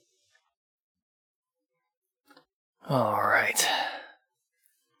All right.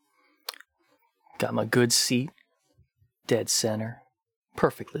 Got my good seat, dead center,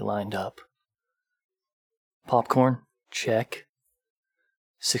 perfectly lined up. Popcorn, check.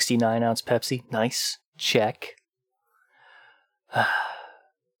 69-ounce Pepsi, nice, check.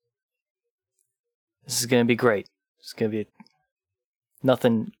 This is going to be great. It's going to be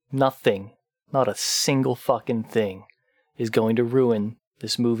nothing, not a single fucking thing is going to ruin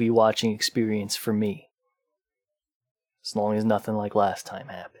this movie watching experience for me. As long as nothing like last time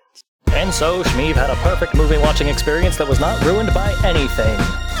happens. And so, Shmeev had a perfect movie watching experience that was not ruined by anything.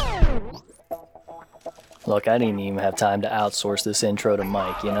 Look, I didn't even have time to outsource this intro to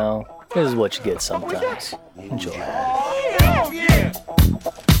Mike, you know? This is what you get sometimes. Enjoy. Oh, yeah.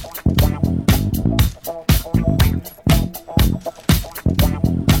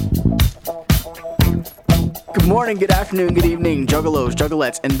 Good morning, good afternoon, good evening, juggalos,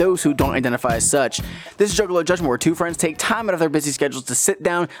 juggalettes, and those who don't identify as such. This is Juggalo Judgment, where two friends take time out of their busy schedules to sit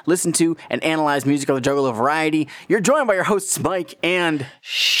down, listen to, and analyze music of the Juggalo variety. You're joined by your hosts, Mike and...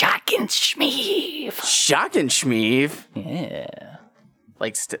 Shockin' Shmeev! Shockin' Shmeev? Yeah.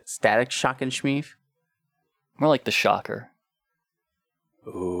 Like static Shockin' Shmeev? More like the Shocker.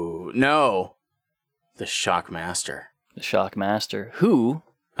 Ooh, no. The Shockmaster. The Shockmaster, who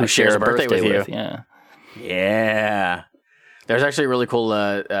I shares share a birthday with you. Yeah. Yeah. There's actually a really cool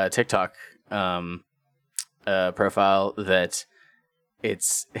TikTok profile that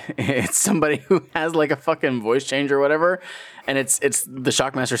it's somebody who has like a fucking voice change or whatever, and it's the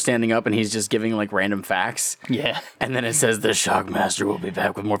Shockmaster standing up and he's just giving like random facts. Yeah. And then it says the Shockmaster will be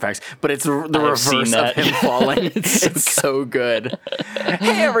back with more facts, but it's the reverse of him falling. It's so good.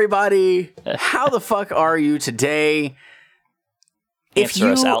 Hey everybody, how the fuck are you today?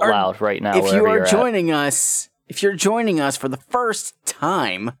 Answer us out loud right now. If you are joining us, if you're joining us for the first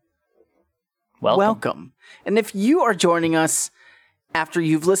time, welcome. And if you are joining us after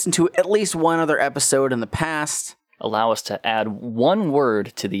you've listened to at least one other episode in the past, allow us to add one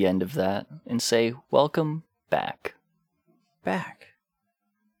word to the end of that and say, welcome back. Back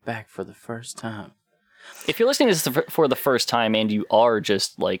for the first time. If you're listening to this for the first time and you are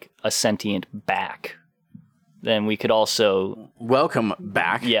just like a sentient back, then we could also... Welcome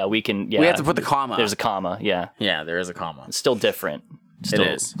back. Yeah, we can... Yeah, we have to put the comma. There's a comma, yeah. Yeah, there is a comma. It's still different. It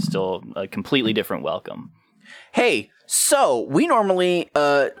is. Still a completely different welcome. Hey, so we normally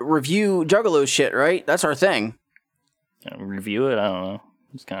review Juggalo shit, right? That's our thing. Review it? I don't know.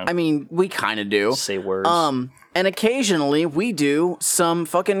 It's kind of... I mean, we kind of do. Say words. And occasionally we do some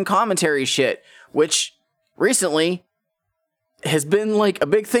fucking commentary shit, which recently has been like a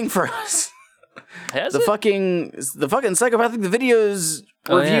big thing for us. Has the it? fucking Psychopathic the Videos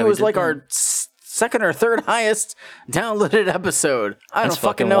review is like our second or third highest downloaded episode. I don't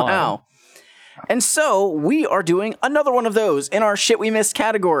fucking know how. And so we are doing another one of those in our shit we missed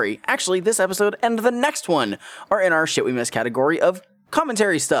category. Actually, this episode and the next one are in our shit we missed category of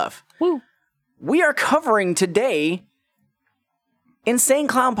commentary stuff. Woo. We are covering today Insane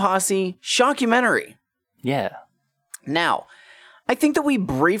Clown Posse Shockumentary. Yeah. Now, I think that we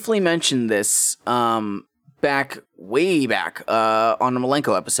briefly mentioned this way back on a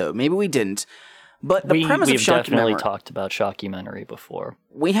Malenko episode. Maybe we didn't. But the premise of Shockumentary... We've definitely talked about Shockumentary before.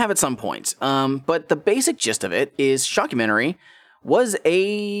 We have at some point. But the basic gist of it is Shockumentary was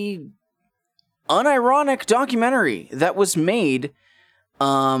a unironic documentary that was made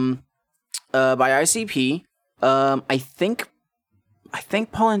by ICP. I think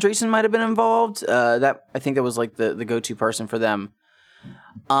Paul Andreessen might have been involved. I think that was like the go-to person for them.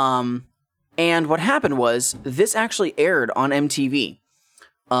 And what happened was this actually aired on MTV.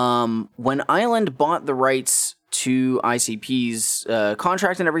 When Island bought the rights to ICP's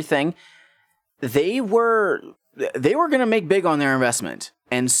contract and everything, they were going to make big on their investment.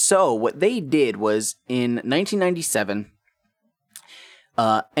 And so what they did was in 1997,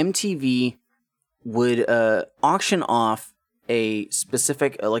 MTV would auction off a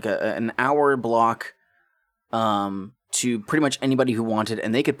specific an hour block to pretty much anybody who wanted,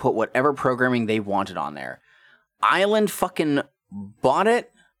 and they could put whatever programming they wanted on there. Island fucking bought it,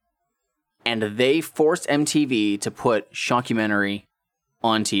 and they forced MTV to put Shockumentary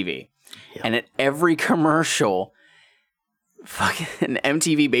on TV. Yep. And at every commercial, fucking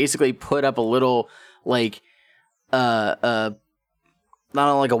MTV basically put up a little like not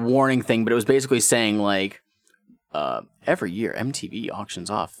like a warning thing, but it was basically saying like every year MTV auctions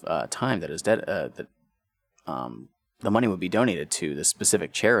off time that is the money would be donated to the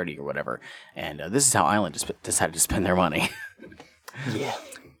specific charity or whatever, and this is how Island decided to spend their money. Yeah.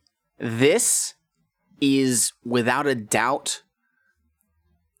 This is without a doubt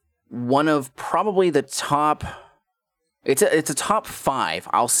one of probably the top It's a top 5,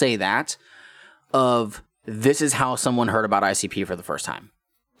 I'll say that, of this is how someone heard about ICP for the first time.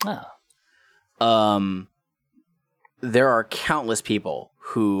 Oh. There are countless people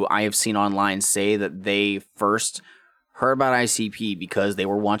who I have seen online say that they first heard about ICP because they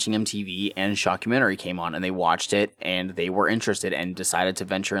were watching MTV and Shockumentary came on and they watched it and they were interested and decided to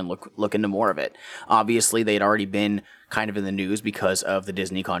venture and look into more of it. Obviously, they'd already been kind of in the news because of the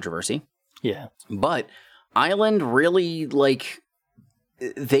Disney controversy. Yeah. But Island really, like,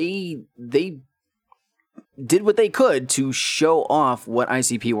 they did what they could to show off what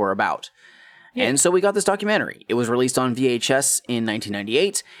ICP were about. Yeah. And so we got this documentary. It was released on VHS in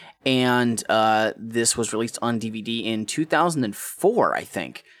 1998, and this was released on DVD in 2004, I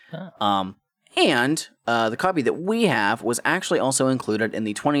think. Oh. And the copy that we have was actually also included in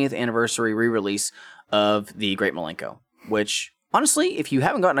the 20th anniversary re-release of The Great Milenko, which, honestly, if you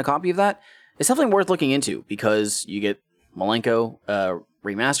haven't gotten a copy of that, it's definitely worth looking into because you get Milenko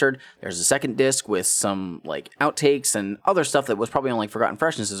remastered. There's a second disc with some like outtakes and other stuff that was probably on like Forgotten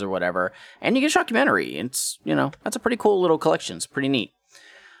Freshnesses or whatever. And you get a Shockumentary. It's, you know, that's a pretty cool little collection. It's pretty neat.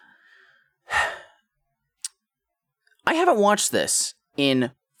 I haven't watched this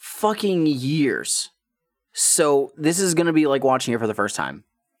in fucking years. So this is going to be like watching it for the first time.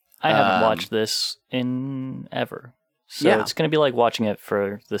 I haven't watched this in ever. So yeah. It's going to be like watching it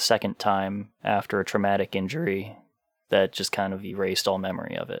for the second time after a traumatic injury that just kind of erased all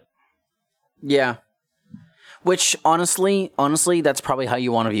memory of it. Yeah. Which, honestly, that's probably how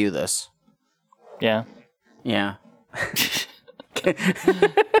you want to view this. Yeah. Yeah.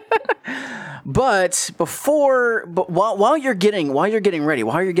 But while you're getting ready,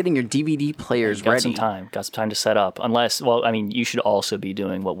 while you're getting your DVD players ready, got some time to set up. Unless, well, I mean, you should also be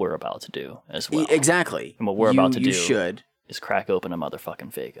doing what we're about to do as well. Exactly. And what we're about to do should. Is crack open a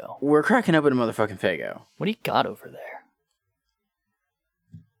motherfucking Faygo. We're cracking open a motherfucking Faygo. What do you got over there?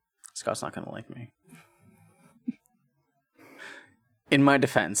 Scott's not gonna like me. In my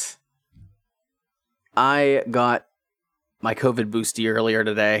defense, I got my COVID boosty earlier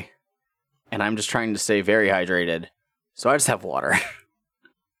today, and I'm just trying to stay very hydrated, so I just have water.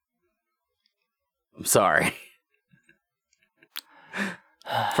 I'm sorry.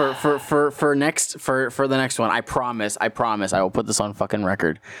 For the next one, I promise I will put this on fucking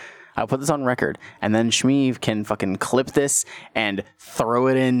record. I'll put this on record, and then Shmeev can fucking clip this and throw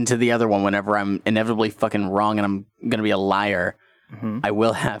it into the other one whenever I'm inevitably fucking wrong and I'm gonna be a liar. Mm-hmm. I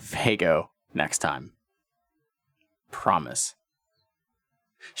will have Faygo next time. Promise.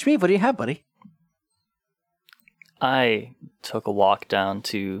 Shmeev, what do you have, buddy? I took a walk down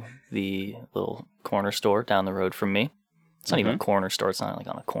to the little corner store down the road from me. It's not even a corner store. It's not like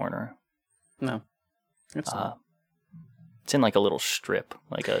on a corner. No. It's not. It's in like a little strip.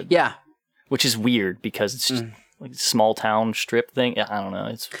 Yeah. Which is weird because it's just like a small town strip thing. I don't know.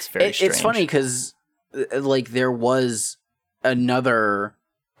 It's very strange. It's funny because like there was another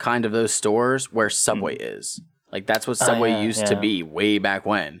kind of those stores where Subway is. Like that's what Subway used to be way back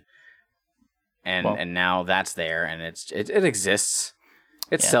when. And now that's there and it exists.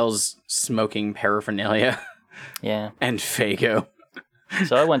 It sells smoking paraphernalia. Yeah. And Faygo.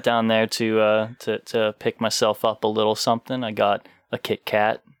 So I went down there to pick myself up a little something. I got a Kit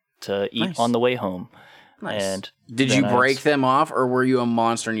Kat to eat on the way home. Nice. And did you break them off, or were you a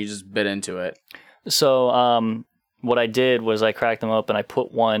monster and you just bit into it? So what I did was I cracked them open. I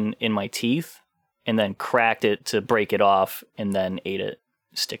put one in my teeth and then cracked it to break it off and then ate it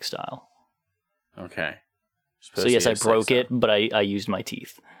stick style. Okay. So yes, I broke it, but I used my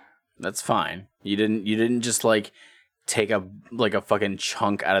teeth. That's fine. You didn't just like take a fucking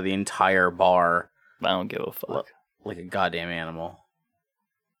chunk out of the entire bar. I don't give a fuck. Like a goddamn animal.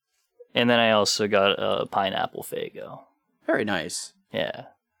 And then I also got a pineapple Faygo. Very nice. Yeah.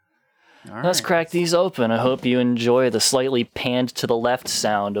 All Let's crack these open. I hope you enjoy the slightly panned to the left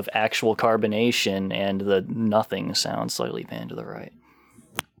sound of actual carbonation and the nothing sound slightly panned to the right.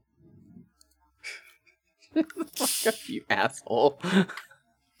 Fuck up, you asshole.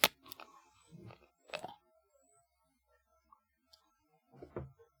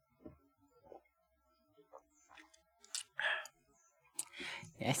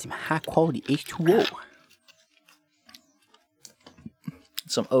 That's some high quality H2O.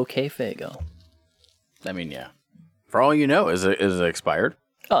 Some okay Faygo. I mean, yeah. For all you know, is it expired?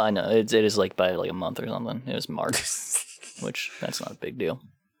 Oh, I know. It is like by like a month or something. It was March, which that's not a big deal.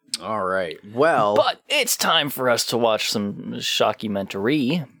 All right. Well, but it's time for us to watch some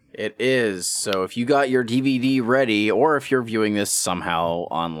Shockumentary. It is. So if you got your DVD ready, or if you're viewing this somehow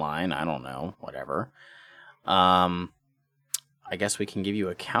online, I don't know, whatever. I guess we can give you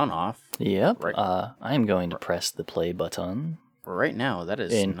a count off. Yep. Right. I am going to press the play button. Right now, that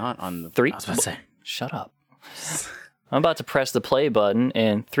is In not on the... 3. I was about to say. Shut up. I'm about to press the play button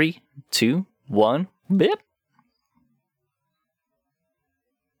in 3, 2, 1. Bip.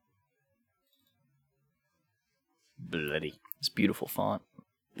 Bloody. It's beautiful font.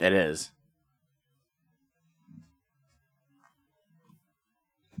 It is.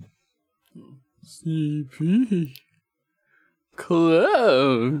 CP.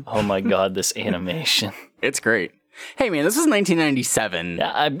 Close. Oh my god, this animation. It's great. Hey man, this is 1997.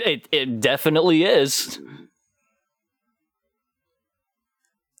 Yeah, it definitely is.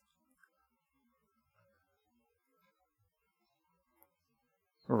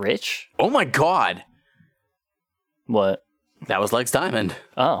 Rich? Oh my god. What? That was Lex Diamond.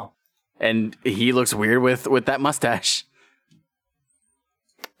 Oh, And he looks weird with that mustache.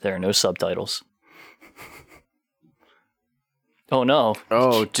 there are no subtitles. Oh no.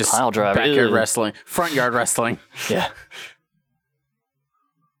 Oh, just Pile driver. backyard Ew. wrestling. Front yard wrestling. Yeah.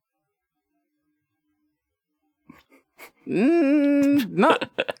 Not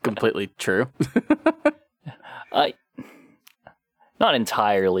completely true. Not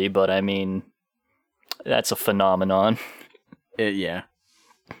entirely, but I mean, that's a phenomenon. Yeah.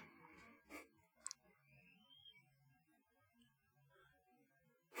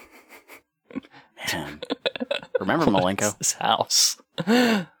 Man. Remember Malenko? This house.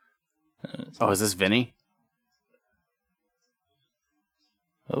 Oh, is this Vinny?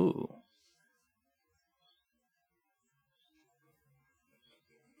 Oh.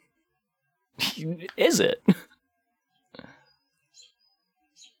 Is it?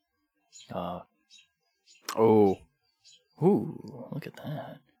 Oh. Ooh, look at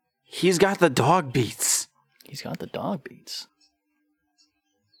that. He's got the dog beats. He's got the dog beats.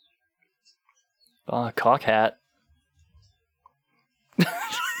 Cock hat.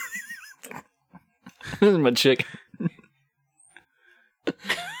 This is my chicken.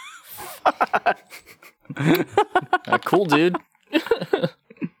 Cool, dude.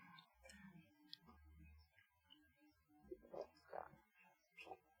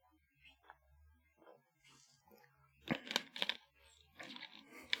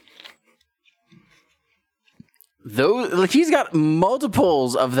 Those, like, he's got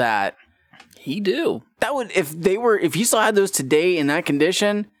multiples of that. He do. That would, if he still had those today in that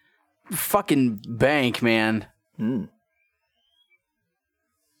condition, fucking bank, man. Why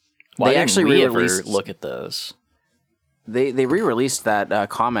They didn't actually we ever re-released- look at those? They re-released that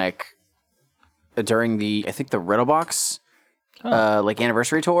comic during the, I think, the Riddlebox like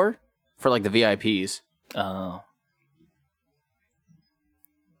anniversary tour for like the VIPs. Oh.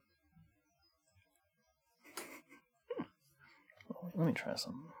 Let me try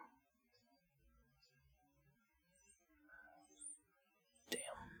some. Damn.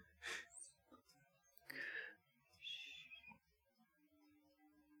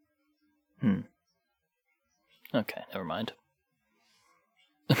 Okay, never mind.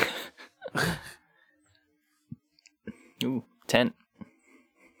 Ooh, 10.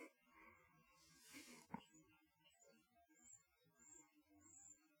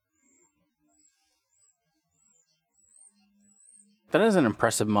 That is an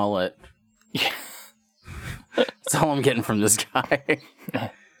impressive mullet. Yeah. That's all I'm getting from this guy.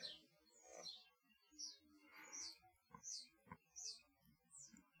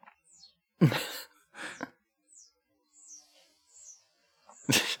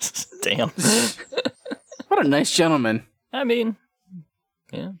 Damn. What a nice gentleman. I mean,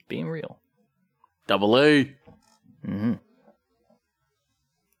 yeah, being real. Double A. Mm-hmm.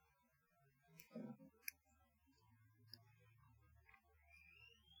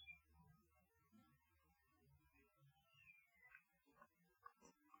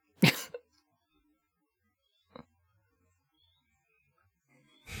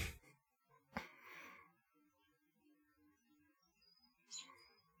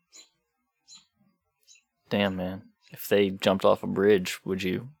 Damn, man. If they jumped off a bridge, would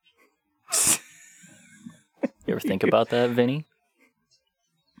you? You ever think about that, Vinny?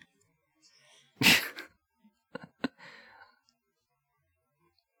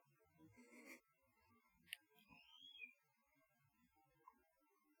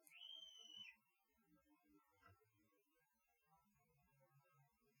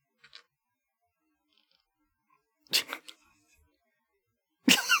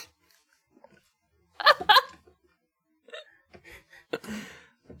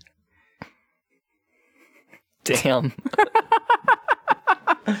 Damn.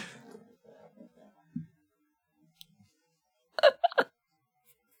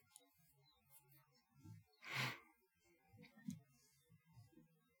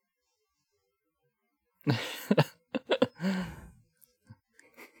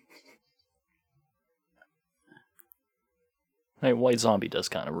 Hey, White Zombie does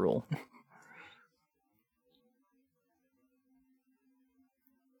kind of rule.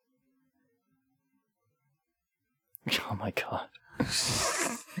 Oh my god.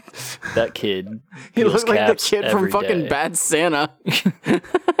 That kid. He peels looked like the caps kid from every fucking day. Bad Santa.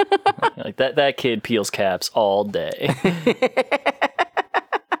 Like that kid peels caps all day.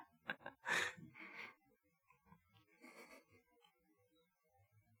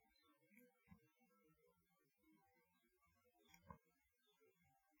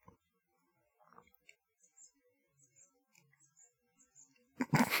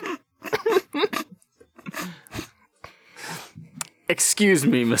 Excuse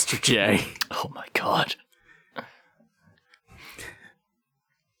me, Mr. J. Oh my god.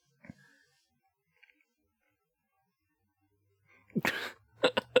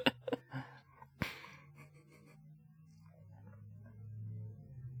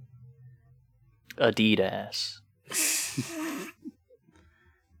 Adidas.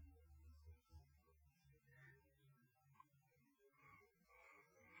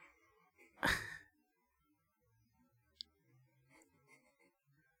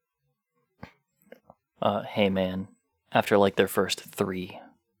 Hey man, after like their first 3.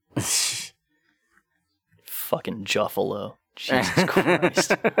 Fucking Juffalo. Jesus Christ.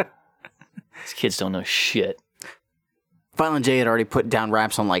 These kids don't know shit. Violent J had already put down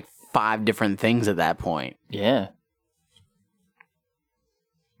raps on like 5 different things at that point. Yeah.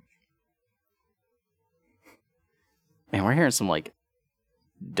 Man, we're hearing some like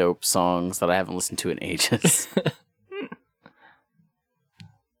dope songs that I haven't listened to in ages.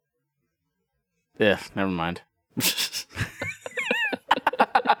 Yeah, never mind.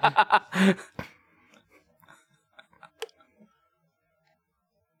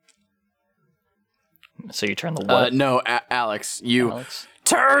 So you turn the what? No, Alex, you Alex?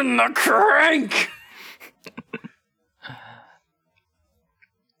 turn the crank.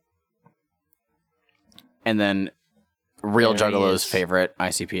 And then Real There he Juggalo's is. favorite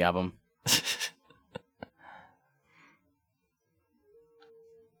ICP album.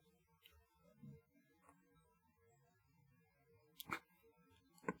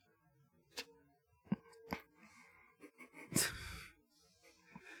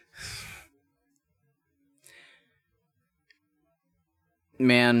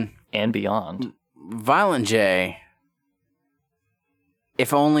 Man, And beyond. Violent J,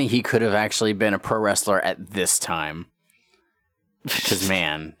 if only he could have actually been a pro wrestler at this time. Because,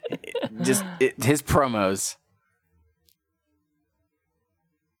 man, his promos,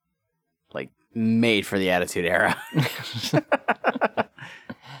 like, made for the Attitude Era.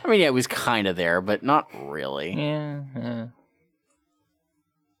 I mean, yeah, it was kind of there, but not really. Yeah.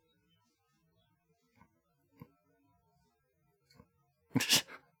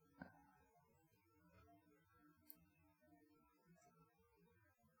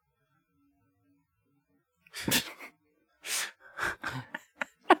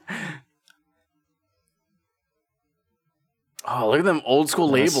 Oh, look at them old school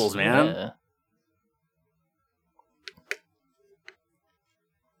labels, man. Yeah.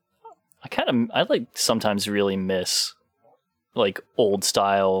 I like sometimes really miss like old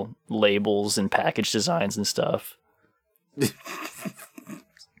style labels and package designs and stuff.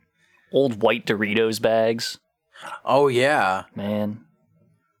 Old white Doritos bags. Oh, yeah. Man.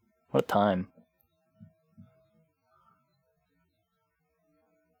 What a time.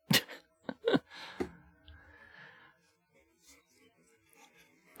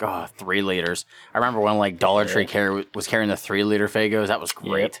 Oh, 3 liters. I remember when like Dollar Tree was carrying the 3-liter Fagos. That was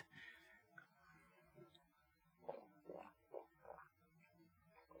great.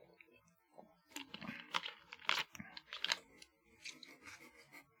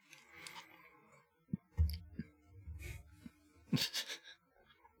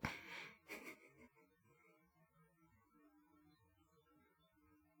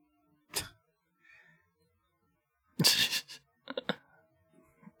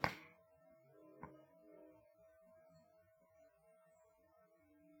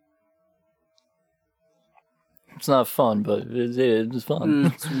 It's not fun, but it's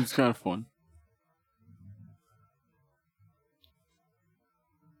fun. It's kind of fun.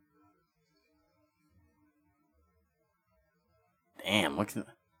 Damn, look at I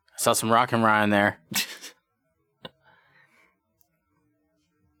saw some Rock and Ryan there.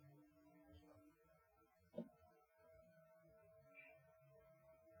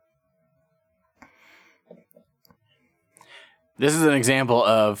 This is an example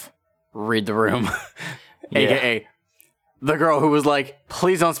of read the room, aka The girl who was like,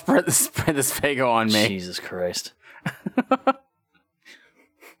 please don't spread this Faygo on me. Jesus Christ.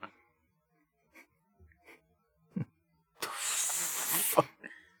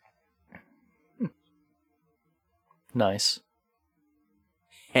 Nice.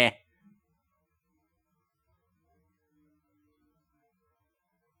 Heh.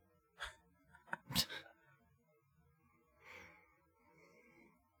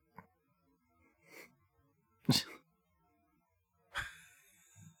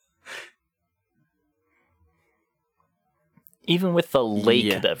 Even with the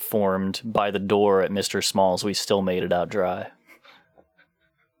lake that formed by the door at Mr. Small's, we still made it out dry.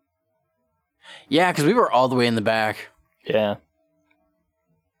 Yeah, because we were all the way in the back. Yeah.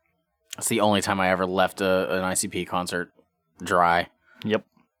 That's the only time I ever left an ICP concert dry. Yep.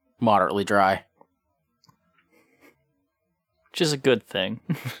 Moderately dry. Which is a good thing.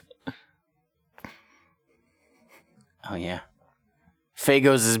 Oh, yeah.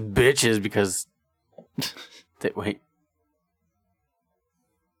 Faygo's is bitches because... Wait.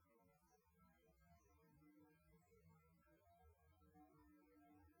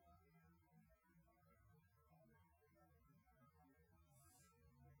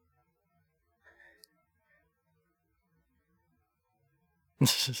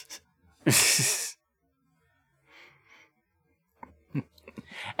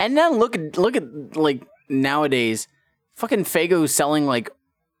 And now look at like nowadays, fucking Faygo selling like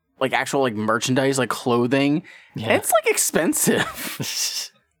actual like merchandise, like clothing. Yeah. It's like expensive.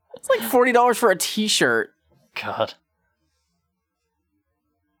 It's like $40 for a t-shirt. God.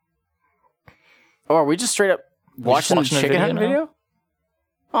 Oh, are we just straight up watching the Chicken Hunt video?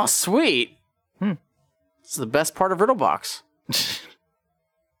 Oh, sweet. This is the best part of Riddlebox.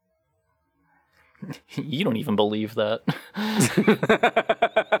 You don't even believe that.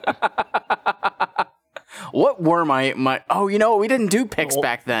 What were my? Oh, you know what? We didn't do picks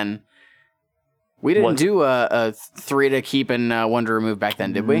back then. We didn't do a 3 to keep and 1 to remove back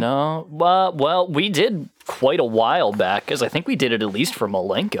then, did we? No. Well, we did quite a while back, because I think we did it at least for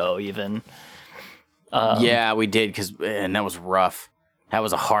Malenko, even. Yeah, we did, and that was rough. That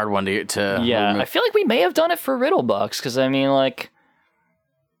was a hard one to yeah, remove. I feel like we may have done it for Riddlebox, because, I mean, like...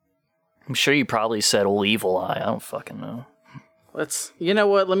 I'm sure you probably said Old Evil Eye. I don't fucking know. You know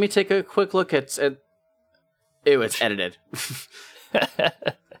what? Let me take a quick look at ew, it's edited.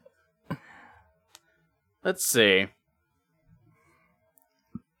 Let's see.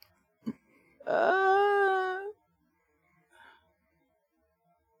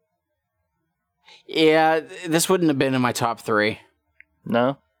 Yeah, this wouldn't have been in my top 3.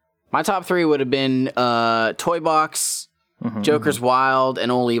 No? My top 3 would have been Toy Box, Joker's Wild, and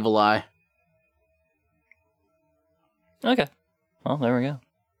Old Evil Eye. Okay. Well, there we go.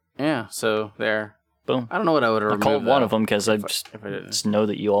 Yeah, so there. Boom. I don't know what I would have removed. I called one of them because I just know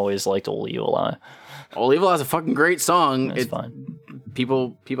that you always liked Old Evil Eye. Old Evil Eye is a fucking great song. It's fine.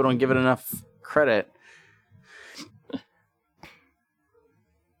 People don't give it enough credit.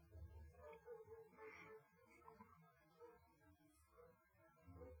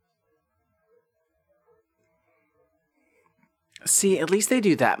 See, at least they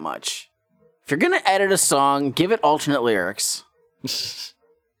do that much. If you're gonna edit a song, give it alternate lyrics.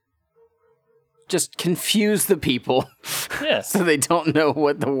 Just confuse the people. Yeah. So they don't know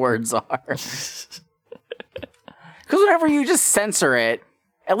what the words are. Because whenever you just censor it,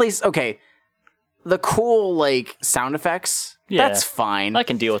 at least, okay, the cool, like, sound effects, that's fine. I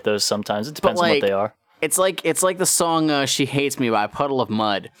can deal with those sometimes. It depends on what they are. It's like the song She Hates Me by Puddle of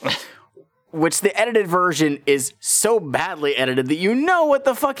Mud. Which the edited version is so badly edited that you know what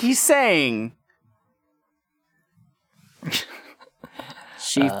the fuck he's saying.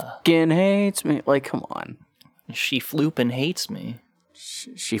 She fucking hates me. Like, come on. She floopin' hates me.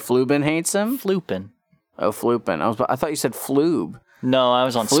 She Floobin hates him? Floopin'. Oh, Floopin. I thought you said Floob. No, I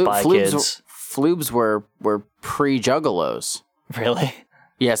was on Spy Kids. Floobs were pre-juggalos. Really?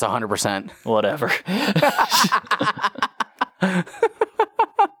 Yes, 100%. Whatever.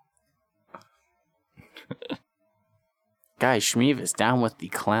 Guys, Shmeev is down with the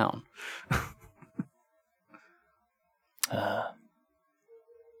clown.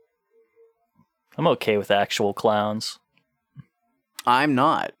 I'm okay with actual clowns. I'm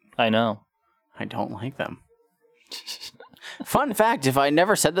not. I know. I don't like them. Fun fact, if I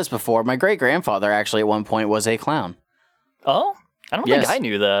never said this before, my great-grandfather actually at one point was a clown. Oh? I don't think I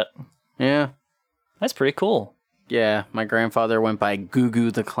knew that. Yeah. That's pretty cool. Yeah, my grandfather went by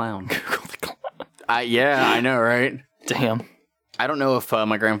Goo the Clown. Google the clown. Yeah, I know, right? Damn. I don't know if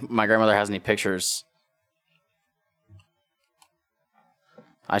my grandmother has any pictures.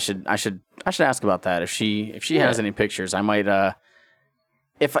 I should ask about that. If she has any pictures, I might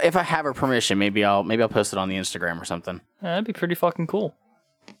if I have her permission, maybe I'll post it on the Instagram or something. Yeah, that'd be pretty fucking cool.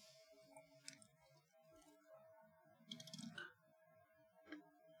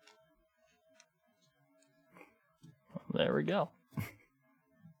 There we go.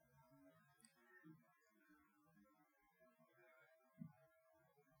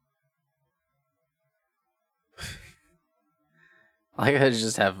 I could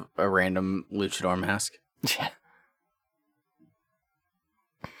just have a random luchador mask. Yeah.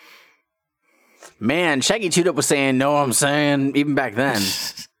 Man, Shaggy 2 Dope was saying, "Know what I'm saying?" even back then.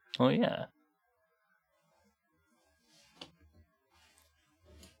 Oh yeah.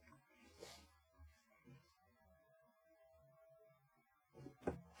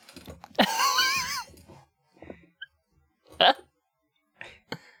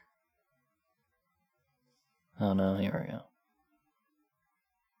 Oh no, here we go.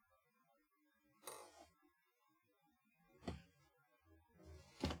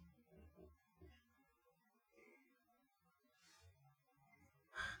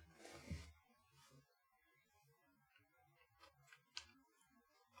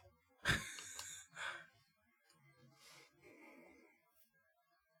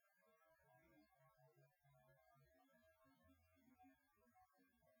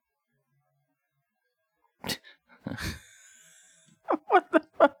 What the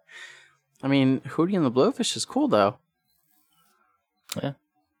fuck? I mean, Hootie and the Blowfish is cool though. Yeah.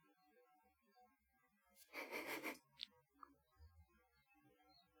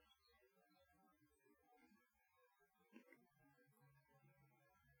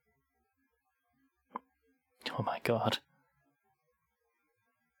 Oh my god.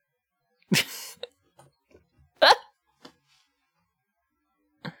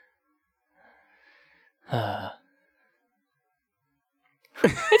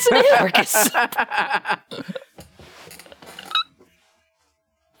 It's an anarchist.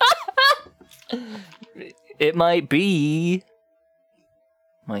 It might be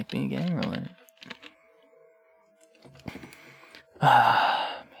gang related.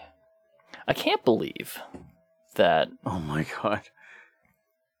 I can't believe that. Oh my god.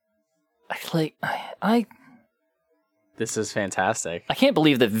 I This is fantastic. I can't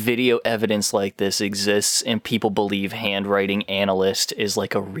believe that video evidence like this exists and people believe handwriting analyst is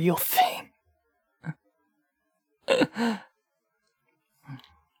like a real thing. Oh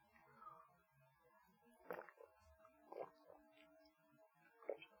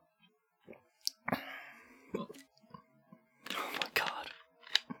my god.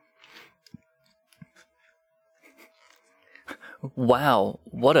 Wow,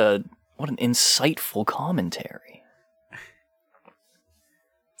 what an insightful commentary.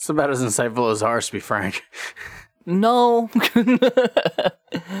 It's about as insightful as ours, to be frank. No.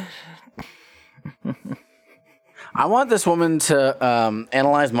 I want this woman to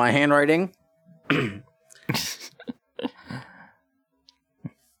analyze my handwriting. I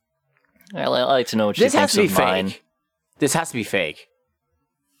like to know what she This has thinks to be of mine. fake. This has to be fake.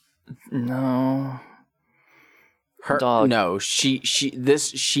 No. Her Dog. No, she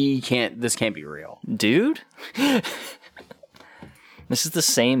can't. This can't be real. Dude? This is the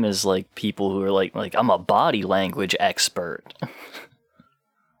same as like people who are like I'm a body language expert.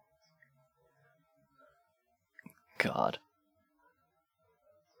 God.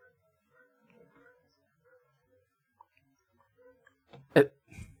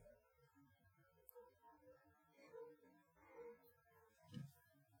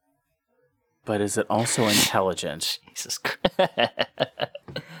 But is it also intelligent? Jesus Christ.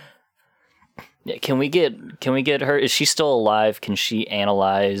 Yeah, can we get her? Is she still alive? Can she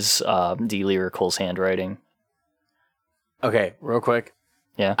analyze D. Lyrical's handwriting? Okay, real quick.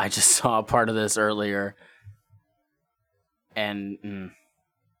 Yeah. I just saw a part of this earlier. And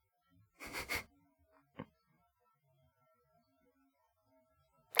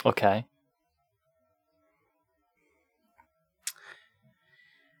Okay.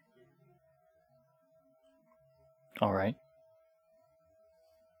 All right.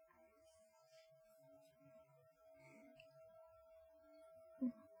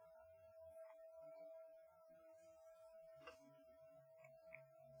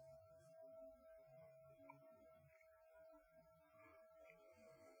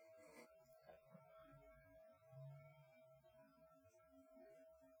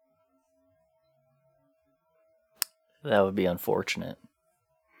 That would be unfortunate.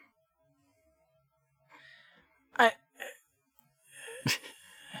 I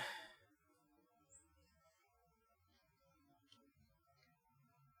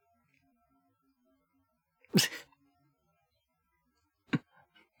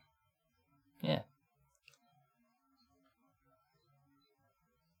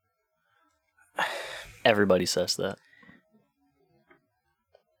Everybody says that.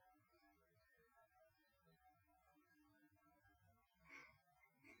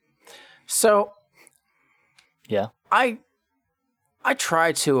 So, Yeah. I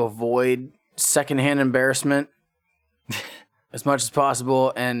try to avoid secondhand embarrassment as much as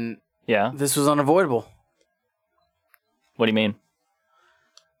possible, and Yeah. this was unavoidable. What do you mean?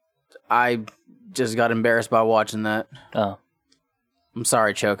 I just got embarrassed by watching that. Oh. I'm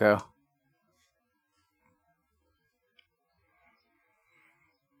sorry, Choco.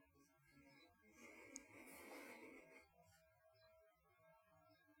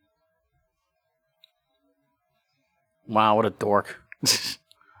 Wow, what a dork.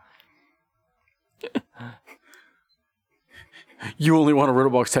 You only want a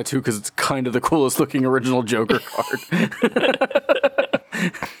Riddlebox tattoo because it's kind of the coolest looking original Joker card.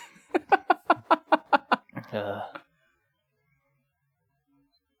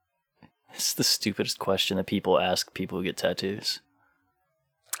 It's the stupidest question that people ask people who get tattoos.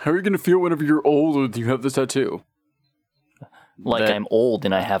 How are you going to feel whenever you're old and you have this tattoo? Like I'm old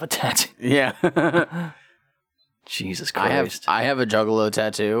and I have a tattoo. Yeah. Jesus Christ. I have a Juggalo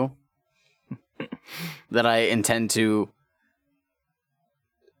tattoo that I intend to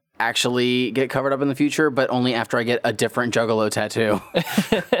actually get covered up in the future, but only after I get a different Juggalo tattoo.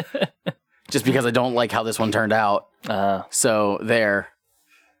 Just because I don't like how this one turned out. So there.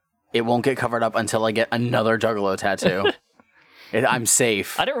 It won't get covered up until I get another Juggalo tattoo. I'm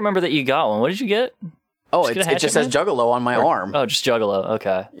safe. I didn't remember that you got one. What did you get? Oh, it just says Juggalo on my arm. Oh, just Juggalo.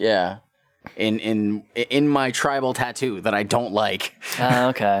 Okay. Yeah. In my tribal tattoo that I don't like.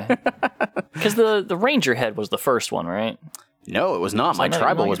 Okay. Because the Ranger head was the first one, right? No, it was not. My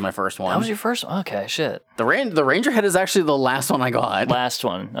tribal was my first one. That was your first one? Okay, shit. The Ranger head is actually the last one I got. Last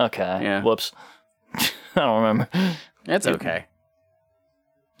one. Okay. Yeah. Whoops. I don't remember. It's okay.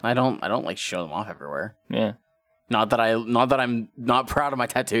 I don't like show them off everywhere. Yeah. Not that I'm not proud of my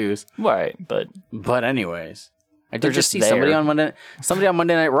tattoos. Right, But anyways. I did just see there. somebody on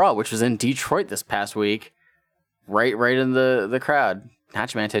Monday Night Raw, which was in Detroit this past week. Right in the crowd.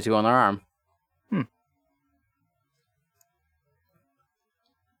 Hatchman tattoo on their arm.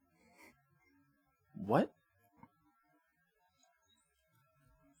 What?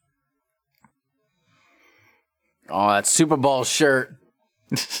 Oh, that Super Bowl shirt.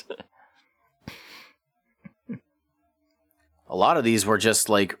 A lot of these were just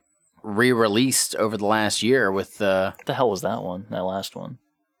like re-released over the last year with what the hell was that one? That last one?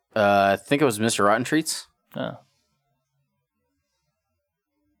 I think it was Mr. Rotten Treats. Oh.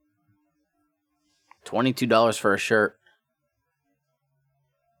 $22 for a shirt.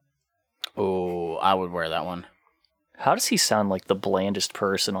 Oh, I would wear that one. How does he sound like the blandest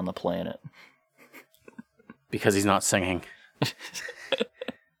person on the planet? Because he's not singing.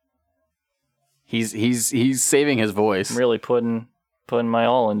 He's saving his voice. I'm really putting my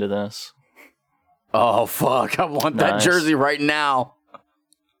all into this. Oh fuck! I want that jersey right now.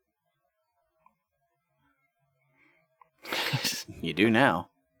 You do now.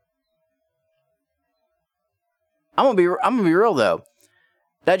 I'm gonna be real though.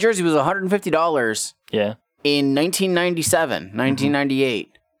 That jersey was $150. Yeah. In 1997,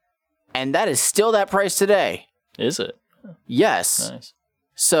 1998, and that is still that price today. Is it? Yes. Nice.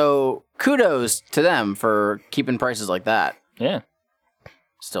 So kudos to them for keeping prices like that. Yeah.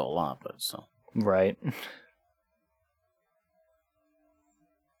 Still a lot, but still. Right.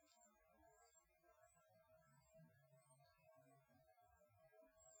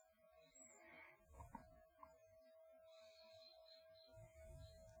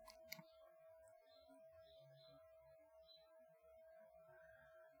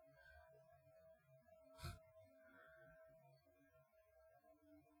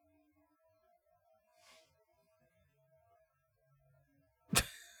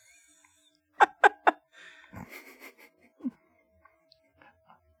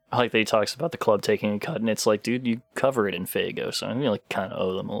 I like that he talks about the club taking a cut, and it's like, dude, you cover it in Fago, so I'm like kind of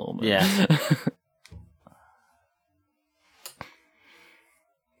owe them a little bit.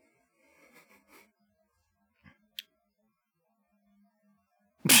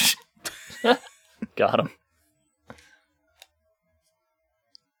 Yeah. Got him.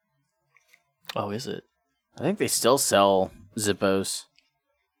 Oh, is it? I think they still sell Zippos.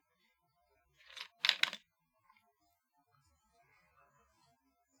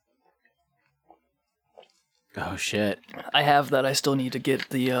 Oh shit. I have that. I still need to get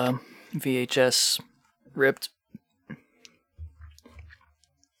the VHS ripped.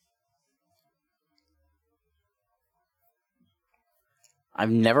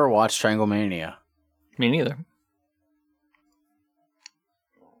 I've never watched Triangle Mania. Me neither.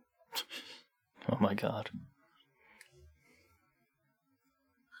 Oh my god.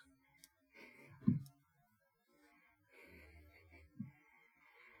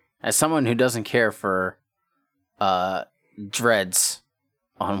 As someone who doesn't care for dreads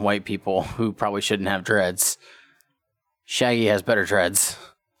on white people who probably shouldn't have dreads, Shaggy has better dreads.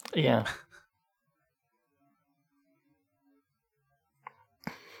 Yeah.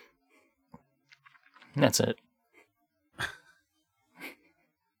 That's it.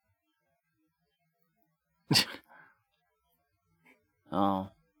 Oh.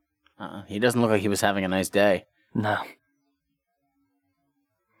 He doesn't look like he was having a nice day. No.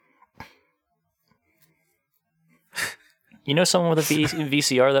 You know someone with a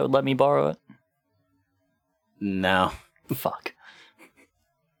VCR that would let me borrow it? No. Fuck.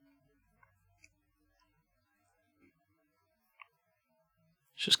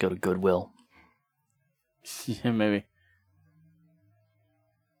 Just go to Goodwill. Yeah, maybe.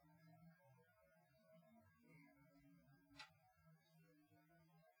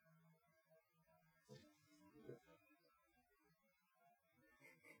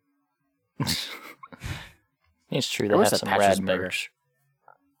 It's true, they wish have that some patch rad was bigger. merch.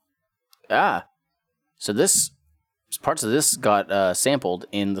 Ah. So parts of this got sampled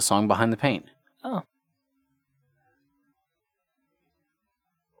in the song Behind the Paint. Oh.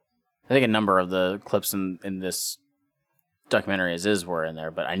 I think a number of the clips in this documentary as is were in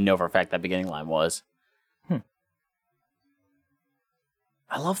there, but I know for a fact that beginning line was.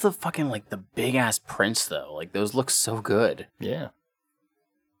 I love the fucking, like, the big-ass prints, though. Like, those look so good. Yeah.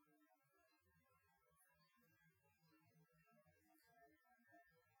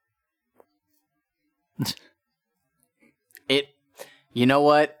 You know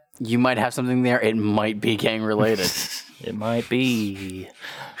what? You might have something there. It might be gang related. It might be.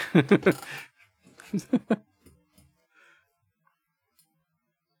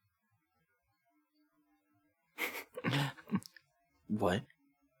 What?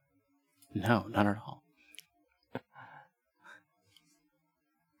 No, not at all.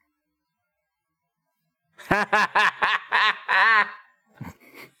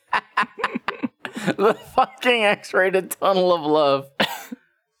 The fucking X-rated tunnel of love.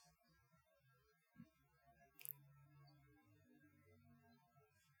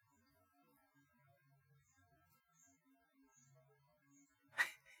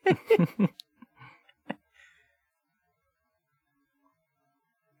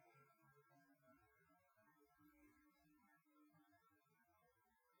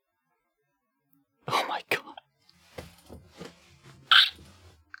 Oh my god.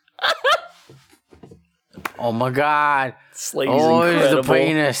 Oh my god. Slade's There's incredible. the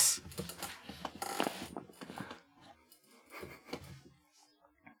penis.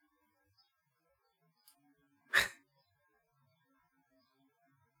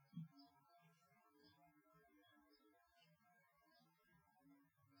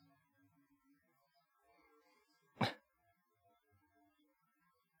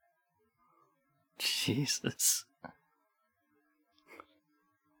 Jesus.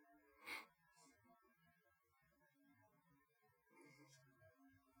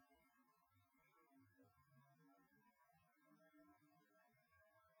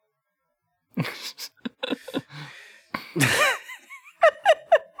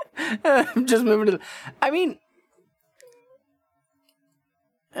 I'm just moving to. I mean,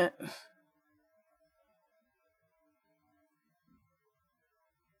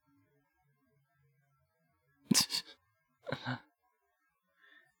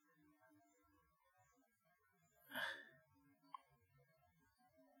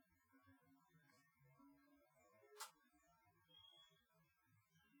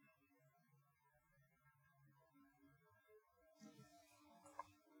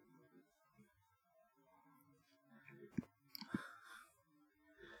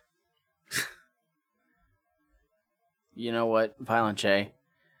 you know what, Violent J?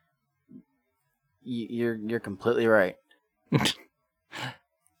 You're completely right.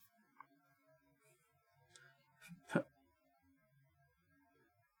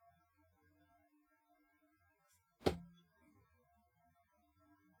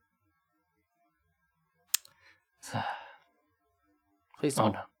 Please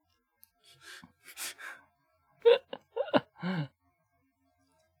Oh don't. no.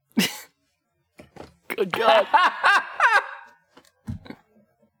 Good God.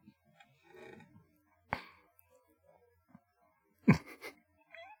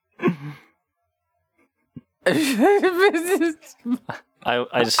 I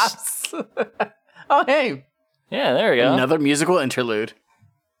just... Oh, hey. Yeah, there we go. Another musical interlude.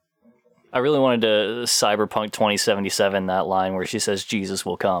 I really wanted to Cyberpunk 2077 that line where she says Jesus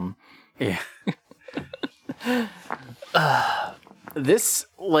will come. Yeah. This,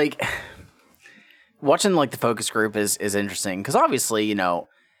 like, watching, like, the focus group is interesting. Because obviously, you know,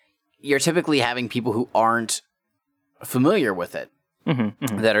 you're typically having people who aren't familiar with it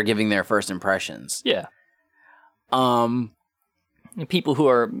that are giving their first impressions. Yeah. People who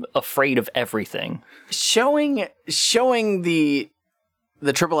are afraid of everything. Showing the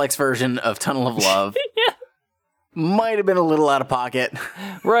Triple X version of Tunnel of Love Yeah. might have been a little out of pocket.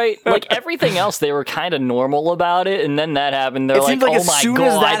 Right? Like, everything else, they were kind of normal about it, and then that happened, they're It like, seems like oh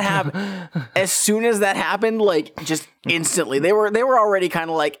my God. as soon as that happened, like, just instantly, they were already kind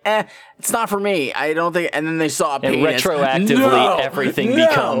of like, it's not for me. I don't think, and then they saw a And penis. retroactively, everything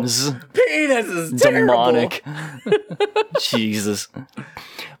becomes penis is demonic. Jesus.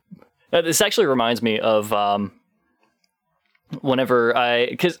 This actually reminds me of whenever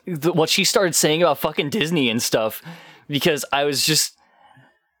because what she started saying about fucking Disney and stuff, because I was just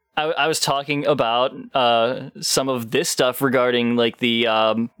I was talking about some of this stuff regarding like the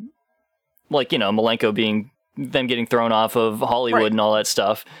like, you know, Malenko them getting thrown off of Hollywood and all that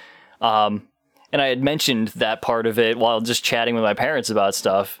stuff, and I had mentioned that part of it while just chatting with my parents about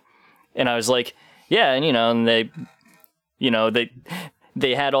stuff, and I was like, yeah, and you know, and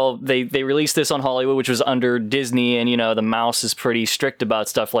they had they released this on Hollywood, which was under Disney, and you know, the mouse is pretty strict about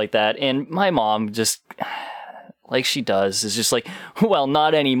stuff like that. And my mom just, like she does, is just like, well,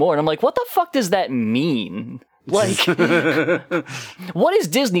 not anymore. And I'm like, what the fuck does that mean? Like, what is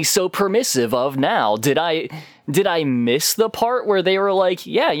Disney so permissive of now? Did I miss the part where they were like,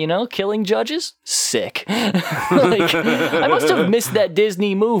 yeah, you know, killing judges? Sick. Like, I must have missed that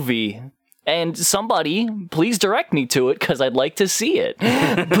Disney movie. And somebody, please direct me to it, because I'd like to see it.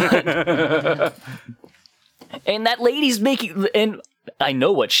 And that lady's making... And I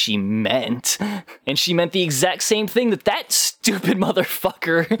know what she meant. And she meant the exact same thing that stupid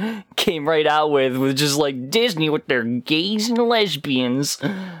motherfucker came right out with just like Disney with their gays and lesbians.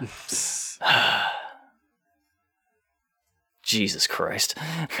 Jesus Christ.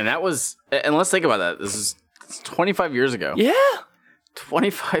 And that was... And let's think about that. This is 25 years ago. Yeah.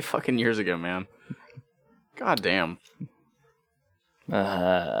 25 fucking years ago, man. God damn.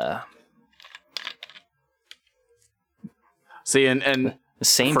 See, and the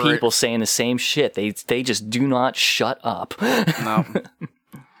same people saying the same shit. They just do not shut up. No.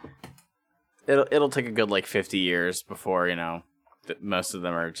 It'll take a good like 50 years before, you know, most of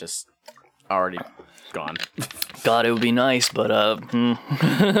them are just already gone. God, it would be nice, but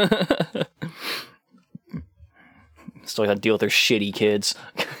still gotta deal with their shitty kids.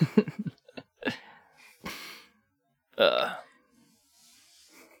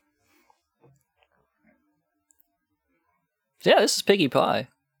 Yeah, this is Piggy Pie.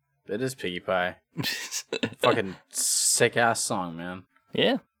 It is Piggy Pie. Fucking sick ass song, man.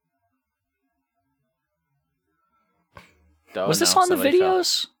 Yeah. Oh, was this on the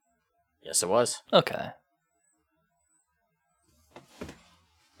videos? Yes, it was. Okay.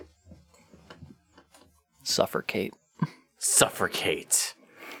 Suffocate. Suffocate.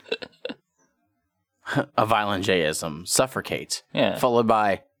 A violent J-ism. Suffocate. Yeah. Followed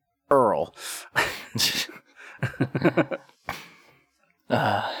by Earl.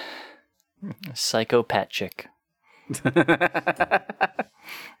 Psychopatrick.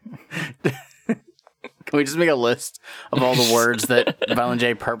 Can we just make a list of all the words that Violent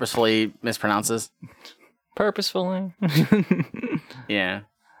J purposefully mispronounces? Purposefully? Yeah.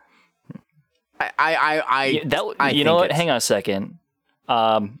 You know what? Hang on a second.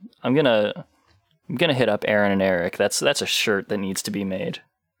 I'm gonna hit up Aaron and Eric. That's a shirt that needs to be made.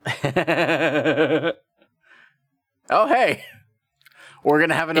 Oh hey, we're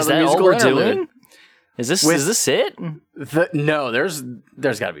gonna have another is that musical all we're interlude. doing? Is this it? No, there's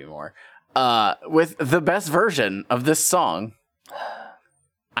got to be more. With the best version of this song.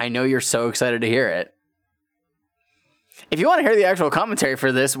 I know you're so excited to hear it. If you want to hear the actual commentary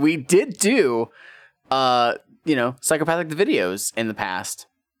for this, we did do, Psychopathic the videos in the past.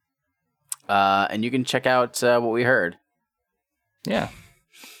 And you can check out what we heard. Yeah.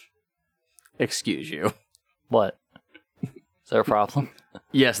 Excuse you. What? Is there a problem?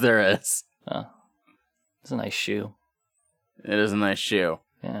 Yes, there is. Oh. It's a nice shoe. It is a nice shoe.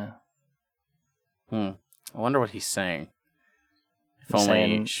 Yeah. I wonder what he's saying. If He's only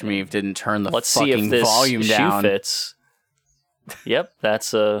saying, Shmeev didn't turn the let's fucking see if this volume shoe down. fits. Yep,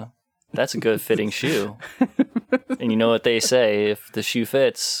 that's a good fitting shoe. And you know what they say, if the shoe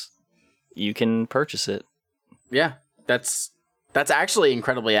fits, you can purchase it. Yeah, that's actually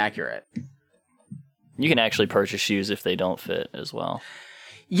incredibly accurate. You can actually purchase shoes if they don't fit as well.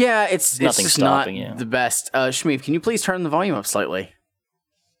 Yeah, it's nothing just stopping not you. the best. Shmeev, can you please turn the volume up slightly?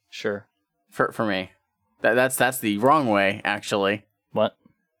 Sure. For me. That's the wrong way, actually. What?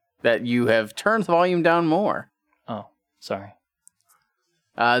 That you have turned the volume down more. Oh, sorry.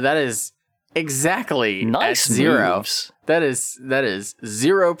 That is exactly Nice at 0. moves. That is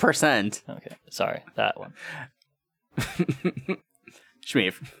 0%. Okay, sorry. That one.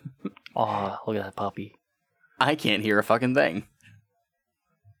 Shmeev, Oh, look at that puppy. I can't hear a fucking thing.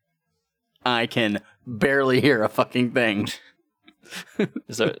 I can barely hear a fucking thing.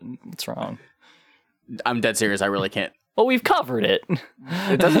 What's wrong? I'm dead serious. I really can't. Well, we've covered it.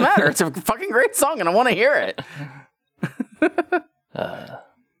 It doesn't matter. It's a fucking great song, and I want to hear it.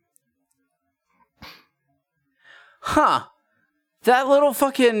 Huh? That little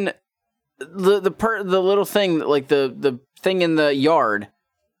fucking the little thing, like the thing in the yard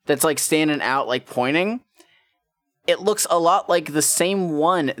that's like standing out, like pointing. It looks a lot like the same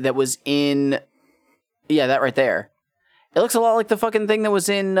one that was in. Yeah, that right there. It looks a lot like the fucking thing that was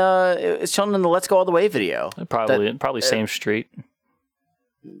in. It's shown in the "Let's Go All the Way" video. Probably same street.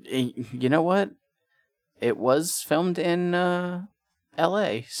 You know what? It was filmed in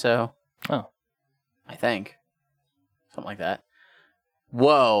L.A. So. Oh. I think. Something like that.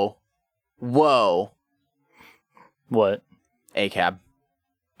 Whoa. What? ACAB.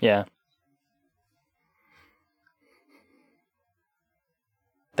 Yeah.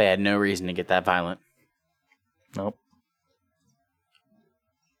 They had no reason to get that violent. Nope.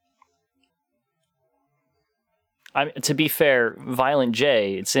 To be fair, Violent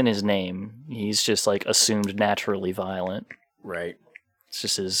J, it's in his name. He's just like assumed naturally violent. Right. It's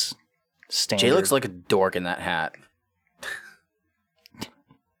just his standard. Jay looks like a dork in that hat.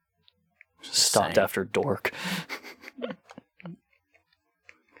 Stopped after dork.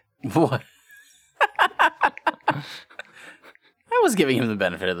 What? I was giving him the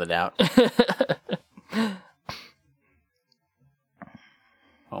benefit of the doubt.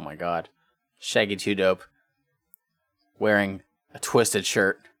 Oh my god. Shaggy 2 Dope. Wearing a twisted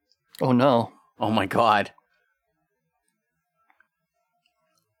shirt. Oh no. Oh my god.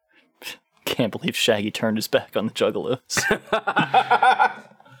 Can't believe Shaggy turned his back on the Juggalos.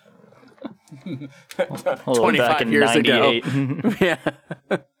 25 years ago. Yeah.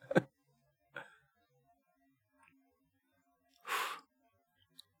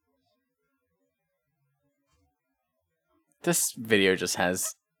 This video just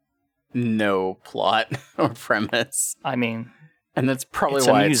has no plot or premise. I mean, and that's probably it's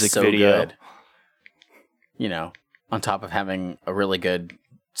why a music it's so video. good. You know, on top of having a really good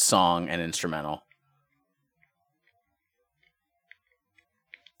song and instrumental.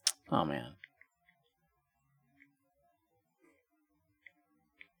 Oh man.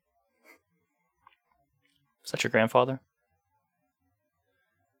 Is that your grandfather?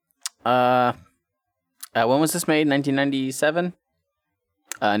 When was this made? 1997?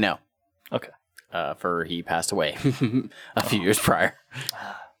 No. Okay. For he passed away a few years prior.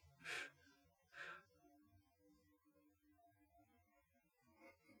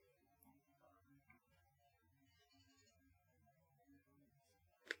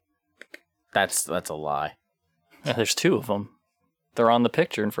 That's a lie. Yeah, there's two of them. They're on the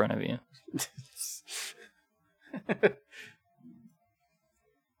picture in front of you.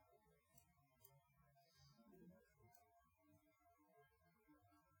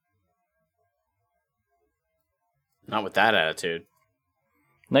 Not with that attitude.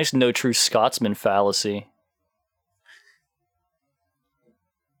 Nice no true Scotsman fallacy.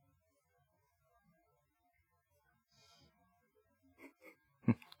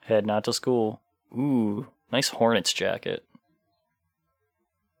 Head not to school. Ooh, nice Hornets jacket.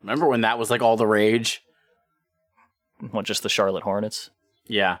 Remember when that was like all the rage? What, just the Charlotte Hornets?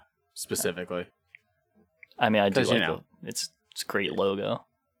 Yeah, specifically. I mean, I do like know. It's a great logo.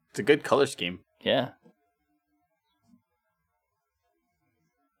 It's a good color scheme. Yeah.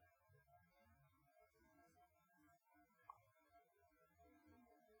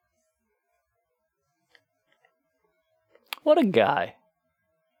 What a guy.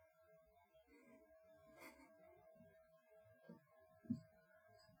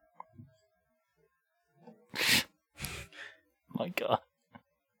 My God.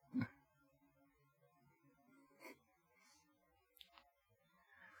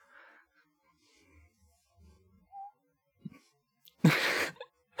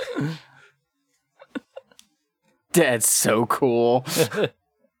 That's so cool.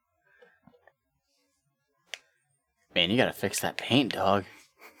 Man, you gotta fix that paint, dog.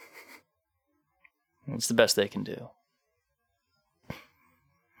 It's the best they can do.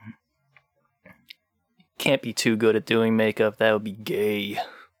 Can't be too good at doing makeup. That would be gay.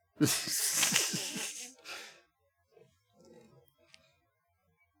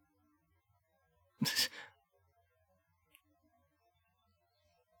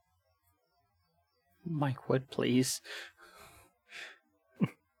 Mike Wood, please.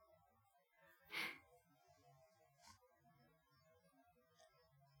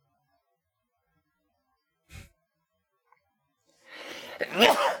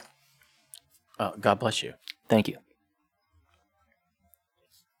 Oh, God bless you. Thank you.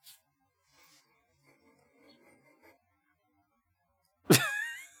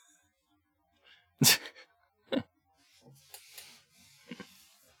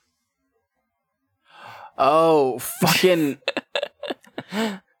 Oh, fucking...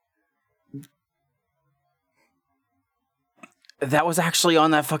 That was actually on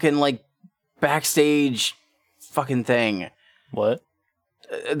that fucking, like, backstage fucking thing. What?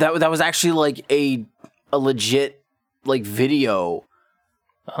 That was actually, like, a legit, like, video.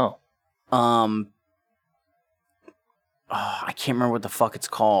 Oh. I can't remember what the fuck it's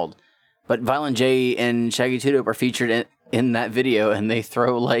called. But Violent J and Shaggy 2 Dope are featured in that video, and they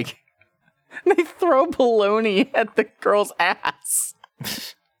throw, like... They throw baloney at the girl's ass.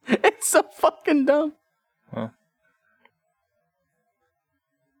 It's so fucking dumb. Huh.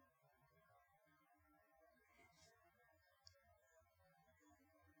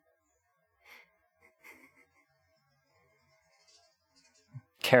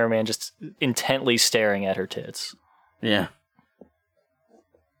 Caraman just intently staring at her tits. Yeah.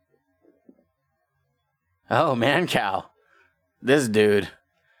 Oh, man, cow. This dude,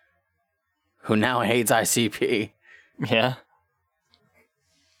 who now hates ICP. Yeah.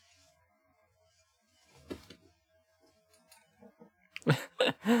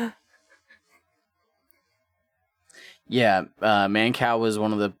 Yeah, Mancow was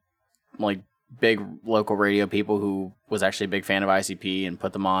one of the like big local radio people who was actually a big fan of ICP and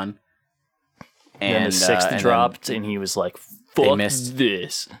put them on. And then the sixth dropped, and he was like, "Fuck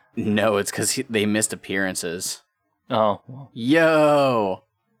this." No, it's because they missed appearances. Oh, well. Yo,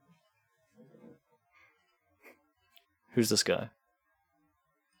 Who's this guy?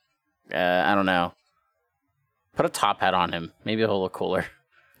 I don't know. Put a top hat on him. Maybe he'll look cooler.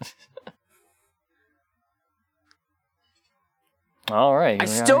 All right. I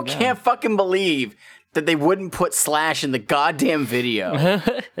still can't fucking believe that they wouldn't put Slash in the goddamn video.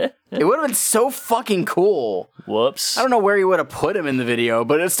 It would have been so fucking cool. Whoops. I don't know where you would have put him in the video,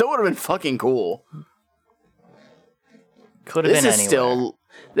 but it still would have been fucking cool. Could have been anywhere.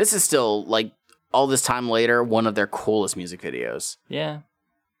 This is still, like, all this time later, one of their coolest music videos. Yeah.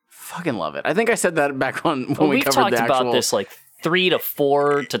 Fucking love it. I think I said that back on when we covered the actual... We've talked about this like 3 to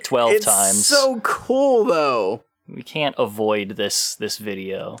 4 to 12 times. It's so cool, though. We can't avoid this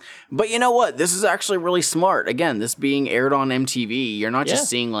video. But you know what? This is actually really smart. Again, this being aired on MTV, you're not just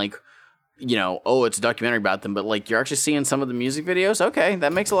seeing, like, you know, oh, it's a documentary about them, but, like, you're actually seeing some of the music videos. Okay,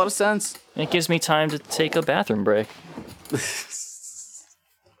 that makes a lot of sense. It gives me time to take a bathroom break.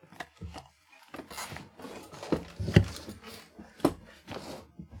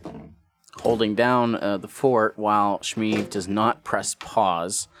 Holding down the fort while Shmeev does not press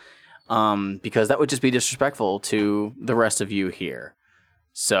pause, because that would just be disrespectful to the rest of you here.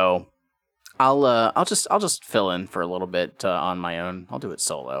 So I'll just fill in for a little bit on my own. I'll do it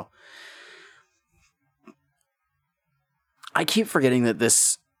solo. I keep forgetting that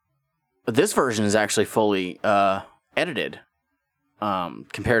this version is actually fully edited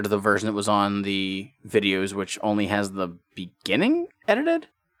compared to the version that was on the videos, which only has the beginning edited.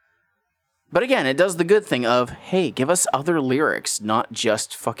 But again, it does the good thing of, hey, give us other lyrics, not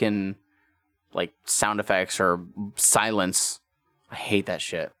just fucking, like, sound effects or silence. I hate that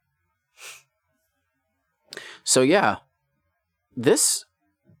shit. So yeah, this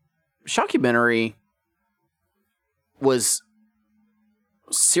shockumentary was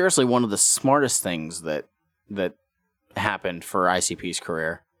seriously one of the smartest things that happened for ICP's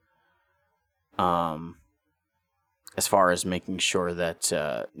career. As far as making sure that,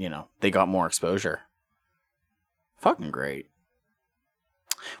 you know, they got more exposure. Fucking great.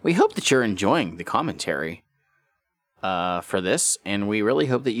 We hope that you're enjoying the commentary for this, and we really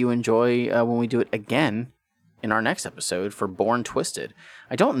hope that you enjoy when we do it again in our next episode for Born Twisted.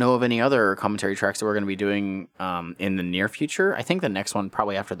 I don't know of any other commentary tracks that we're going to be doing in the near future. I think the next one,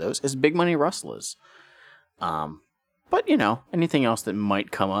 probably after those, is Big Money Rustlers. But, you know, anything else that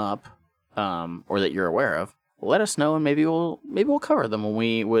might come up or that you're aware of, let us know, and maybe we'll cover them when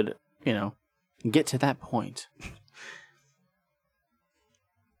we would, you know, get to that point.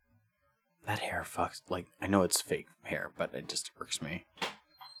 That hair fucks, like, I know it's fake hair, but it just irks me.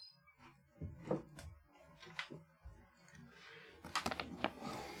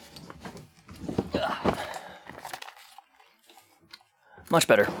 Much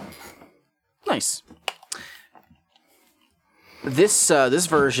better. Nice. This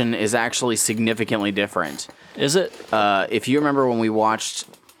version is actually significantly different. Is it? If you remember when we watched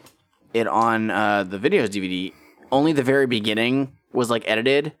it on the videos DVD, only the very beginning was like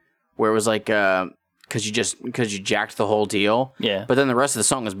edited, where it was like because you jacked the whole deal. Yeah. But then the rest of the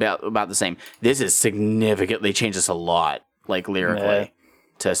song is about the same. This is significant. They changed this a lot, like lyrically,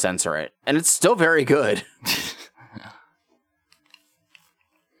 to censor it, and it's still very good.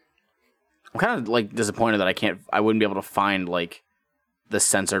 I'm kind of like disappointed that I wouldn't be able to find like the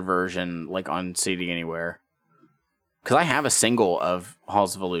censored version like on CD anywhere. Because I have a single of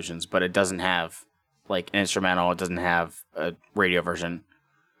Halls of Illusions, but it doesn't have like an instrumental. It doesn't have a radio version.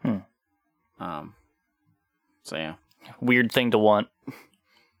 So yeah, Weird thing to want.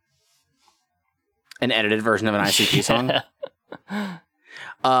 an edited version of an ICP song.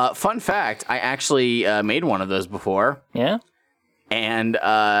 Fun fact: I actually made one of those before. Yeah. And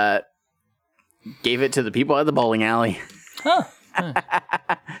gave it to the people at the bowling alley. Huh.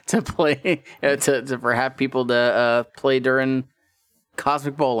 To play for have people to play during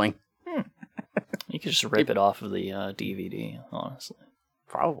Cosmic Bowling. You could just rip it off of the DVD, honestly.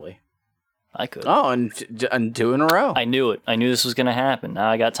 Probably. I could. Oh, and 2 in a row. I knew it. I knew this was going to happen. Now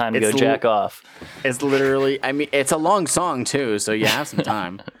I got time to go jack off. It's literally, I mean, it's a long song too, so you have some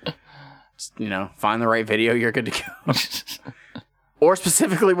time. Just, find the right video, you're good to go. Or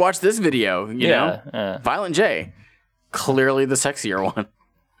specifically watch this video, you know? Violent J. Clearly the sexier one.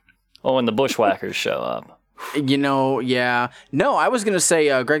 Oh, and the Bushwhackers show up. Yeah. No, I was going to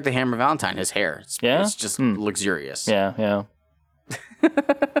say Greg the Hammer Valentine, his hair. It's just luxurious. Yeah.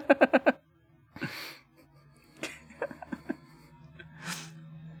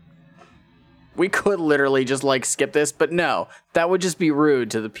 We could literally just skip this, but no, that would just be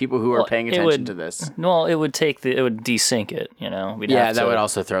rude to the people who are paying attention to this. Well, it would desync it, We'd have that would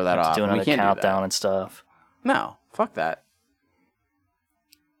also throw that off. Do another countdown and stuff. No, fuck that.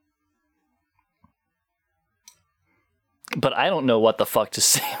 But I don't know what the fuck to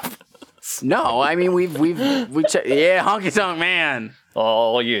say. No, I mean we yeah, Honky Tonk Man.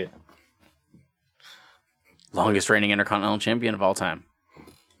 Oh yeah. Longest reigning Intercontinental Champion of all time.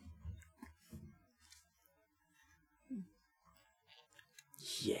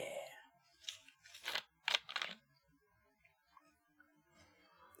 Yeah.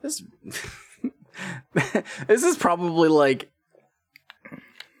 This is probably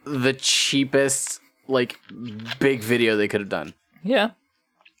the cheapest big video they could have done. Yeah.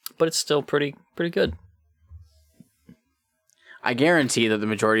 But it's still pretty good. I guarantee that the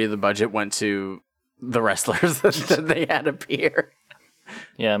majority of the budget went to the wrestlers that they had appear.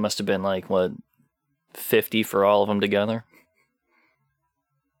 Yeah, it must have been what, 50 for all of them together.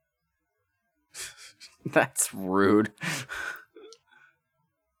 That's rude.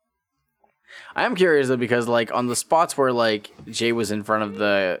 I am curious though because on the spots where Jay was in front of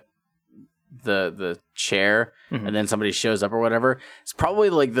the chair and then somebody shows up or whatever, it's probably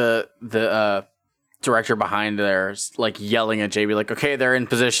the director behind there yelling at Jay, be okay, they're in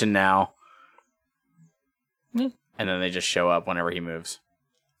position now. And then they just show up whenever he moves.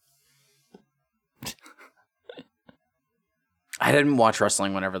 I didn't watch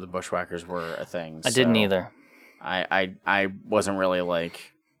wrestling whenever the Bushwhackers were a thing. I didn't either. I wasn't really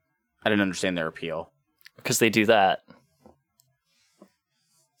I didn't understand their appeal. Because they do that.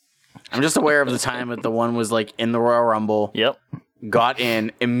 I'm just aware of the time that the one was in the Royal Rumble. Yep. Got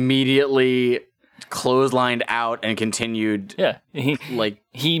in, immediately clotheslined out and continued. Yeah.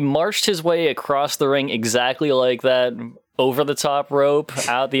 He marched his way across the ring exactly like that, over the top rope,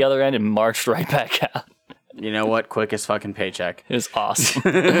 out the other end, and marched right back out. You know what? Quickest fucking paycheck. It was awesome.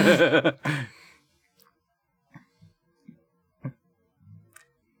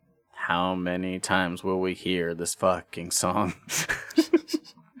 How many times will we hear this fucking song?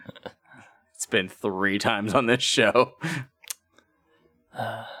 It's been 3 times on this show.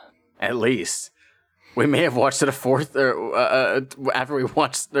 At least. We may have watched it a 4th after we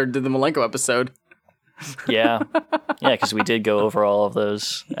watched or did the Malenko episode. Yeah, because we did go over all of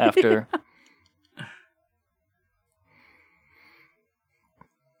those after.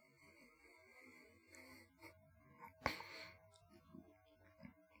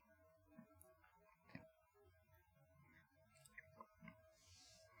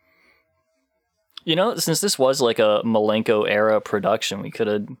 Since this was a Malenko era production, we could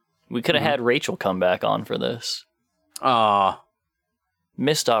have had Rachel come back on for this. Aw.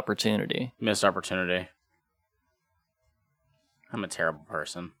 Missed opportunity. I'm a terrible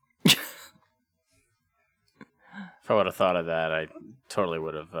person. If I would have thought of that, I totally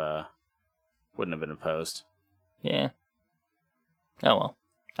wouldn't have been opposed. Yeah. Oh well.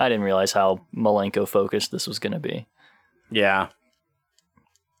 I didn't realize how Malenko focused this was going to be. Yeah.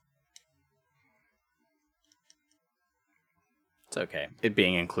 It's okay. It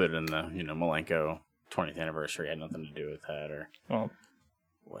being included in the, Malenko 20th anniversary had nothing to do with that or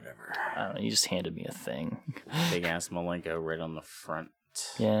whatever. I don't know. You just handed me a thing. Big ass Malenko right on the front.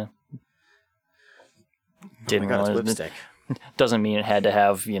 Yeah. Didn't want its whipstick. Doesn't mean it had to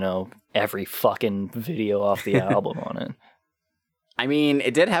have, every fucking video off the album on it. I mean,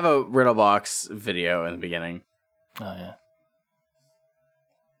 it did have a Riddle Box video in the beginning. Oh, yeah.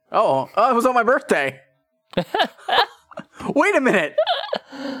 Oh, it was on my birthday. Wait a minute.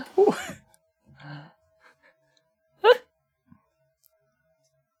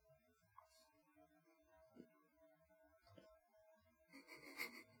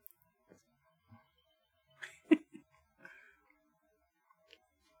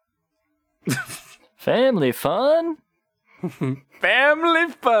 Family fun? Family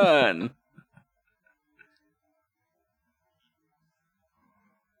fun.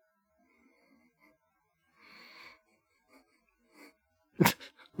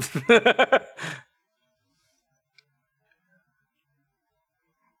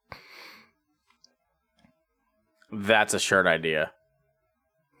 That's a shirt idea.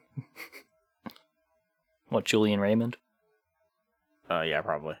 What, Julian Raymond? Yeah,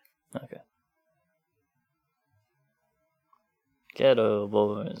 probably. Okay. Ghetto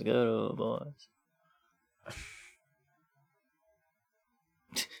boys, ghetto boys.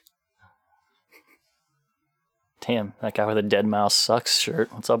 Damn, that guy with a dead mouse sucks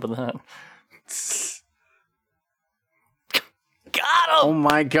shirt. What's up with that? Got him! Oh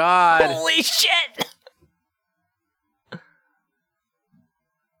my god. Holy shit!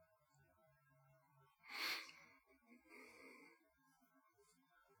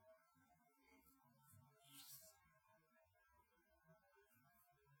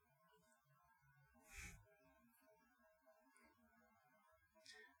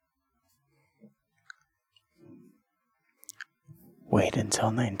 Wait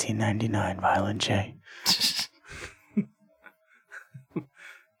until 1999, Violent J.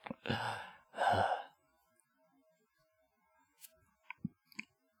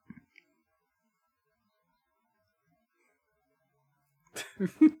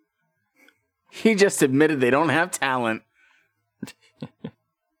 He just admitted they don't have talent.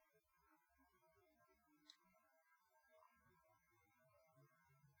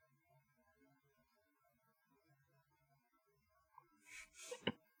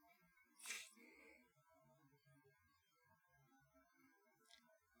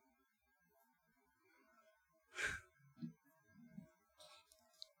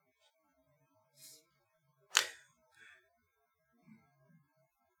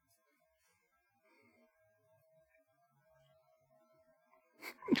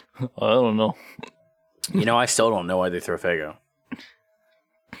 I don't know. I still don't know why they throw Fago.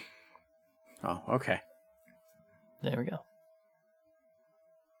 Oh, okay. There we go.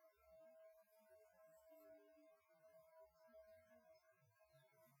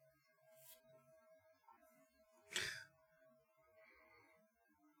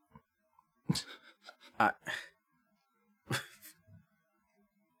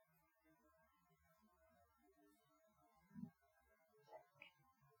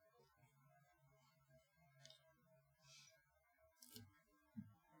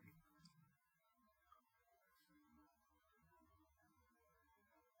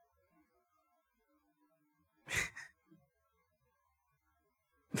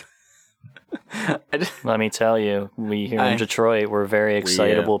 Let me tell you, we here in Detroit, we're very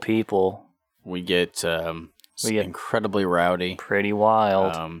excitable people. We get incredibly rowdy. Pretty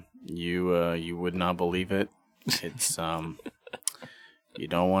wild. You would not believe it. It's you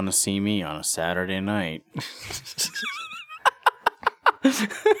don't want to see me on a Saturday night.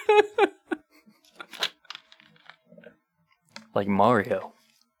 Like Mario.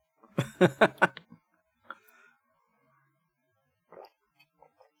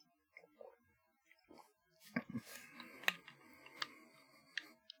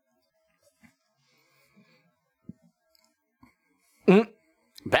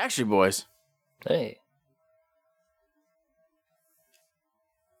 Backstreet Boys. Hey.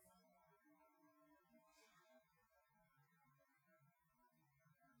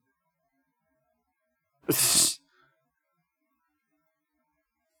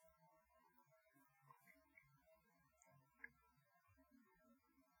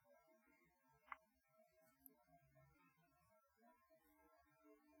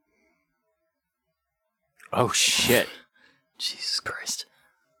 Oh shit. Jesus Christ.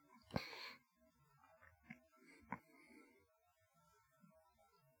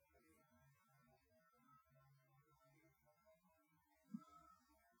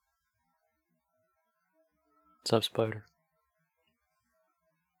 What's up, Spider?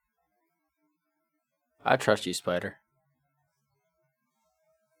 I trust you, Spider.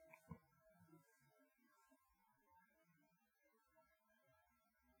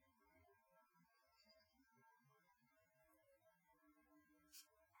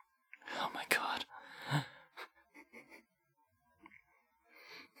 Oh my god.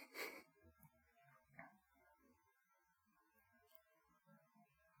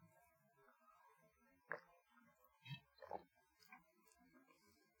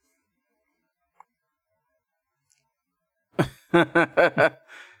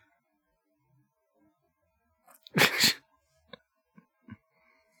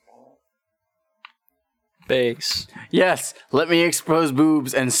 Bass. Yes, let me expose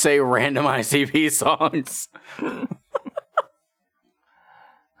boobs and say random ICP songs.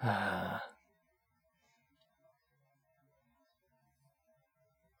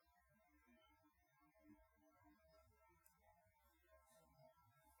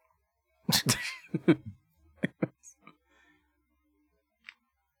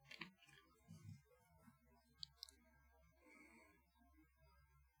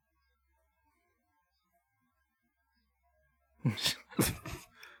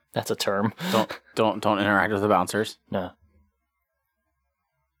 That's a term. Don't interact with the bouncers. No.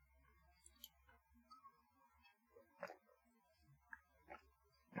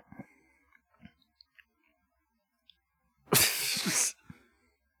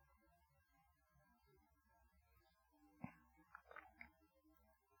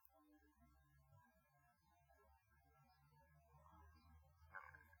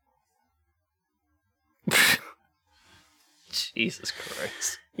 Jesus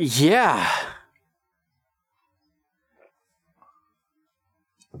Christ. Yeah.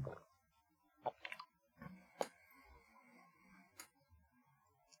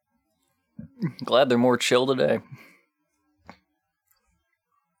 Glad they're more chill today.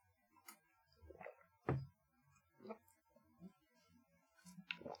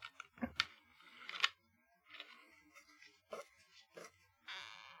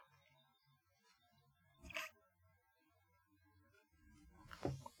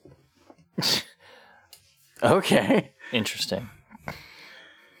 Okay. Interesting.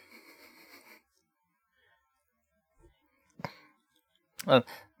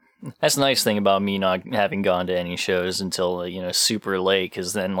 That's the nice thing about me not having gone to any shows until super late,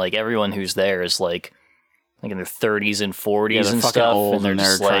 because then like everyone who's there is like in their 30s and 40s Yeah, they're and fucking stuff, old, and they're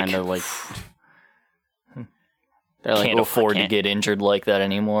just trying like, to like. They're like, can't afford to get injured like that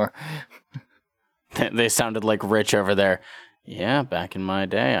anymore. They sounded like Rich over there. Yeah, back in my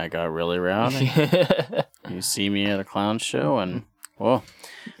day, I got really rowdy. You see me at a clown show, and well,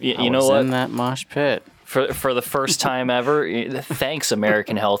 you know what? In that mosh pit. For the first time ever, thanks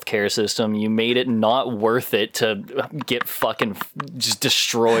American healthcare system. You made it not worth it to get fucking just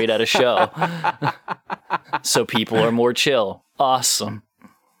destroyed at a show. So people are more chill. Awesome.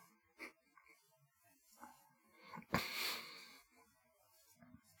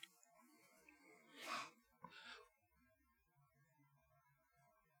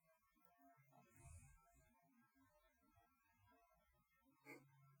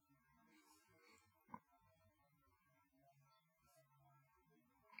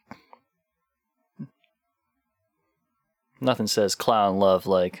 Nothing says clown love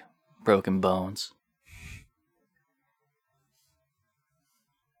like Broken Bones.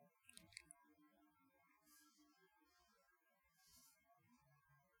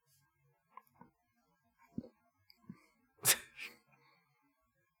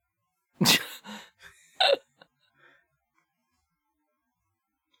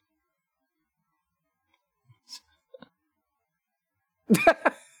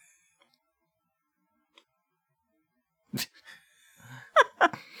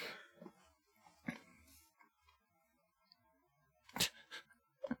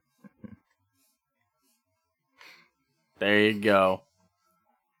 There you go.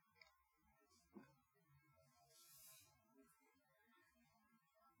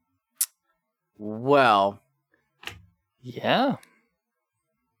 Well, yeah,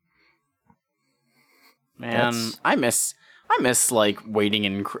 man, I miss like waiting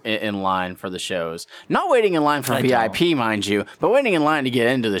in line for the shows. Not waiting in line for VIP, mind you, but waiting in line to get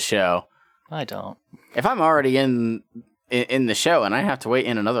into the show. I don't. If I'm already in the show and I have to wait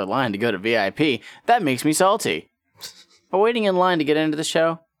in another line to go to VIP, that makes me salty. But waiting in line to get into the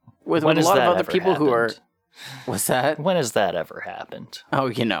show with a lot of other people who are... What's that? When has that ever happened? Oh,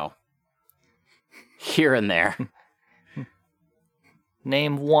 here and there.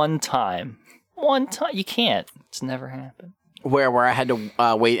 Name one time. One time. You can't. It's never happened. Where I had to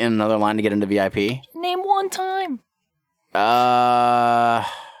wait in another line to get into VIP? Name one time. Uh,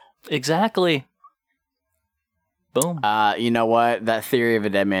 Exactly. Boom. you know what? That Theory of a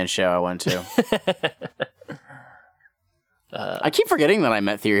Dead Man show I went to. I keep forgetting that I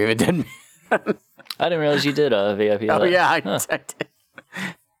met Theory of a Dead Man. I didn't realize you did a VIP. Oh yeah, I Huh. did.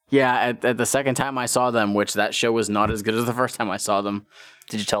 Yeah, at the second time I saw them, which that show was not as good as the first time I saw them.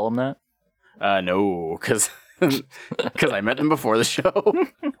 Did you tell him that? No, because I met them before the show.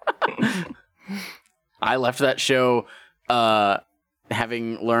 I left that show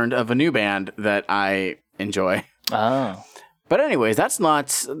having learned of a new band that I enjoy. Oh. But anyways, that's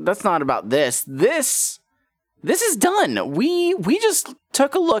not about this. This is done. We just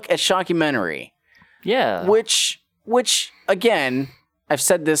took a look at Shockumentary, Yeah. which again, I've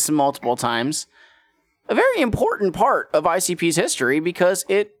said this multiple times, a very important part of ICP's history because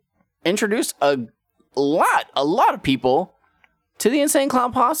it introduced a lot of people to the Insane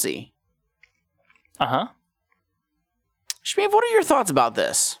Clown Posse. Uh-huh. Shmeev, what are your thoughts about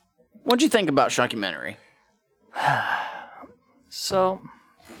this? What'd you think about Shockumentary? So,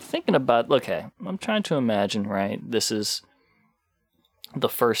 thinking about, okay, I'm trying to imagine, right? This is the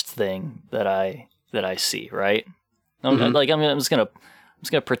first thing that I see, right? I'm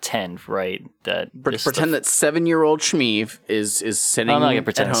just gonna pretend, right, that Pretend that 7-year-old Shmeev is sitting. I'm not gonna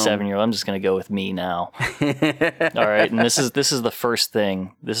pretend at home. 7-year-old. I'm just gonna go with me now. All right, and this is the first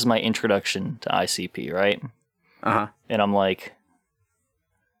thing. This is my introduction to ICP, right? Uh-huh. And I'm like,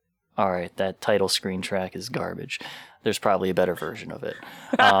 all right, that title screen track is garbage. There's probably a better version of it.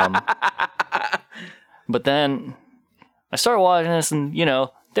 But then I started watching this, and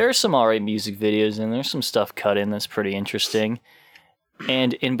there's some alright music videos, and there's some stuff cut in that's pretty interesting.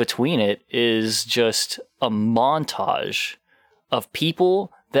 And in between it is just a montage of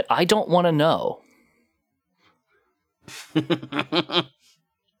people that I don't want to know. You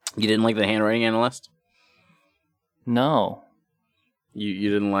didn't like the handwriting analyst? No. You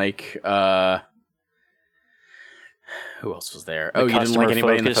didn't like who else was there? The you didn't like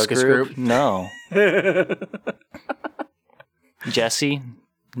anybody in the focus group? No. Jesse?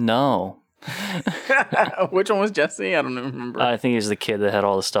 No. Which one was Jesse? I don't remember. I think he was the kid that had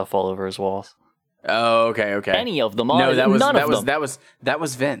all the stuff all over his walls. Oh, okay. Any of them? No, that was none of them. that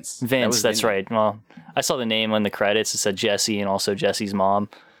was Vince. Vince, that's right. Well, I saw the name on the credits. It said Jesse and also Jesse's mom.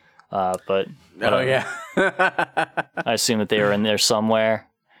 But yeah. I assume that they were in there somewhere.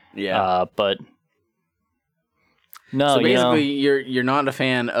 Yeah. But no, so basically, you're not a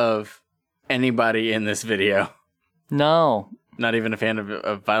fan of anybody in this video. No. Not even a fan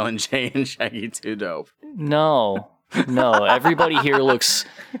of Violent J and Shaggy 2 Dope. No. Everybody here looks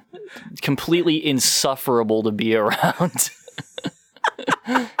completely insufferable to be around.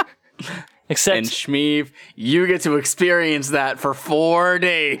 Except, and Shmeev, you get to experience that for 4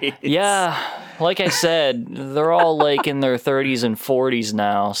 days. Yeah, like I said, they're all like in their 30s and 40s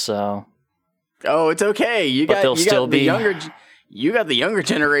now, so. Oh, it's okay. You got the younger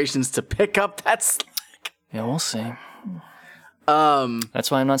generations to pick up that slack. Yeah, we'll see.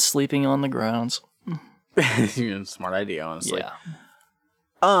 That's why I'm not sleeping on the grounds. Smart idea, honestly. Yeah.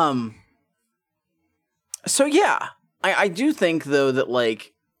 So yeah, I do think though that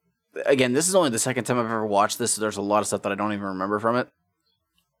like, again, this is only the second time I've ever watched this, so there's a lot of stuff that I don't even remember from it.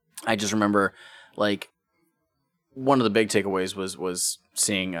 I just remember like one of the big takeaways was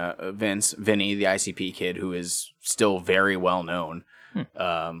seeing Vinny, the ICP kid, who is still very well known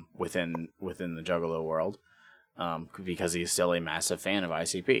within the Juggalo world. Because he's still a massive fan of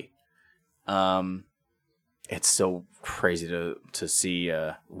ICP. It's so crazy to see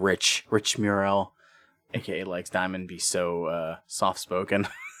Rich Murrell, aka Lex Diamond, be so soft spoken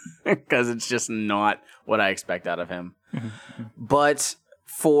because it's just not what I expect out of him. But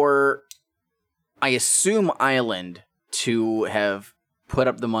for, I assume, Island to have put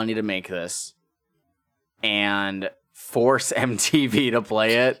up the money to make this and force MTV to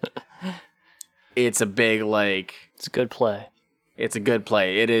play it. It's a big, like... It's a good play. It's a good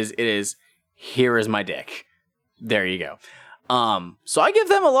play. It is, here is my dick. There you go. So I give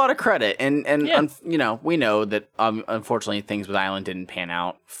them a lot of credit. And yeah. We know that, unfortunately, things with Island didn't pan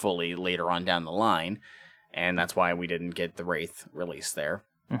out fully later on down the line. And that's why we didn't get the Wraith release there.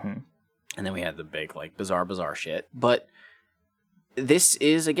 Mm-hmm. And then we had the big, like, bizarre shit. But this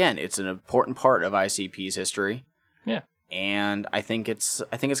is, again, it's an important part of ICP's history. Yeah. And I think it's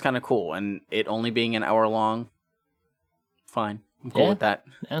kind of cool, and it only being an hour long, fine. I'm cool with that.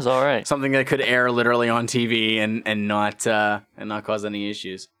 That's all right. Something that could air literally on TV and not cause any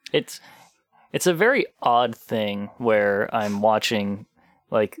issues. It's a very odd thing where I'm watching,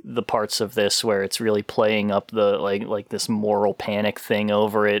 like the parts of this where it's really playing up the like this moral panic thing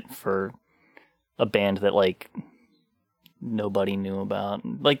over it for a band that like nobody knew about.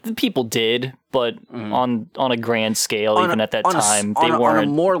 Like the people did, but on a grand scale, even at that time, they weren't. On a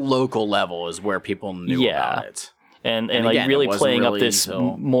more local level is where people knew about it. And like again, really playing up this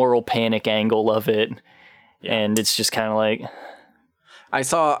moral panic angle of it. Yeah. And it's just kind of like... I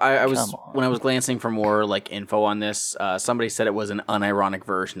was when I was glancing for more like info on this, somebody said it was an unironic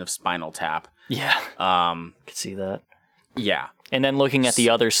version of Spinal Tap. Yeah. Could see that. Yeah. And then looking at the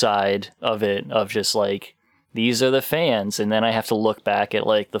other side of it, of just like, these are the fans, and then I have to look back at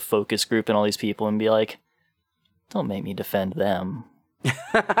like the focus group and all these people and be like, don't make me defend them.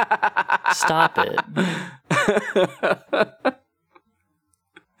 Stop it.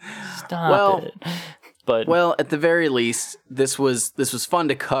 Stop it. But well, at the very least, this was fun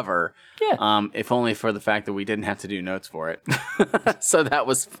to cover. Yeah. If only for the fact that we didn't have to do notes for it. So that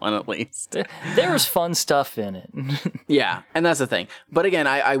was fun at least. There was fun stuff in it. Yeah, and that's the thing. But again,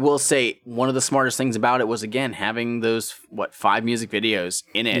 I will say one of the smartest things about it was, again, having those, 5 music videos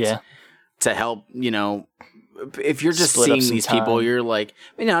in it to help, if you're just seeing these people, you're like,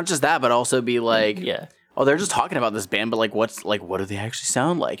 not just that, but also be like, oh, they're just talking about this band, but what do they actually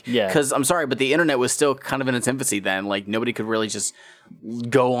sound like? Yeah. Because I'm sorry, but the internet was still kind of in its infancy then. Like, nobody could really just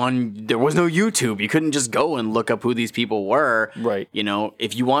go on. There was no YouTube. You couldn't just go and look up who these people were. Right.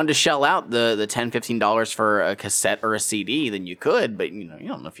 If you wanted to shell out the $10, $15 for a cassette or a CD, then you could, but you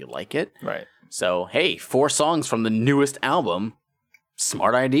don't know if you like it. Right. So, hey, 4 songs from the newest album.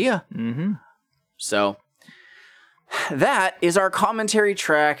 Smart idea. Mm-hmm. So, that is our commentary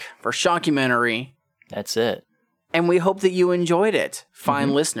track for Shockumentary. That's it. And we hope that you enjoyed it,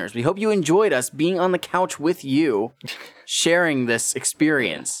 fine listeners. We hope you enjoyed us being on the couch with you, sharing this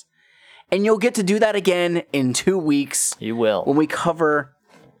experience. And you'll get to do that again in 2 weeks. You will. When we cover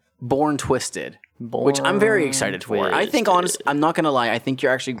Born Twisted, which I'm very excited for. I think, honestly, I'm not going to lie, I think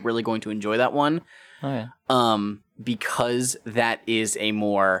you're actually really going to enjoy that one. Oh, yeah. Because that is a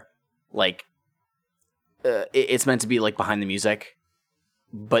more, it's meant to be, behind the music.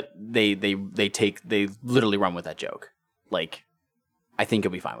 But they literally run with that joke. I think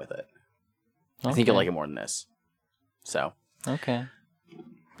you'll be fine with it. Okay. I think you'll like it more than this. So. Okay.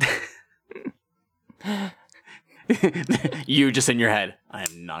 You just in your head, I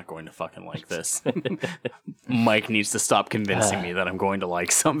am not going to fucking like this. Mike needs to stop convincing me that I'm going to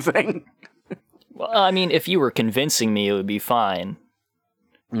like something. Well, I mean, if you were convincing me, it would be fine.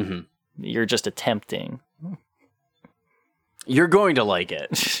 Mm-hmm. You're just attempting. You're going to like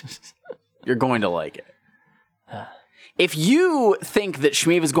it. You're going to like it. If you think that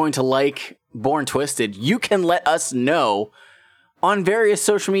Shmeev is going to like Born Twisted, you can let us know on various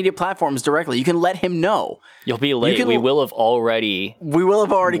social media platforms directly. You can let him know. You'll be late. We will have already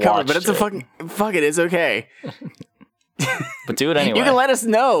covered, but it's a fuck it, it's okay. But do it anyway. You can let us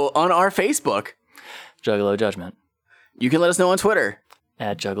know on our Facebook. Juggalo Judgment. You can let us know on Twitter.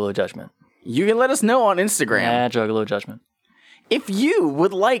 @Juggalo Judgment. You can let us know on Instagram. @Juggalo Judgment. If you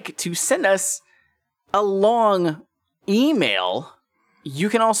would like to send us a long email, you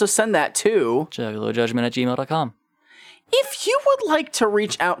can also send that to juggalojudgment@gmail.com. If you would like to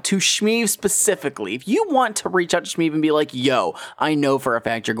reach out to Shmeev specifically, if you want to reach out to Shmeev and be like, yo, I know for a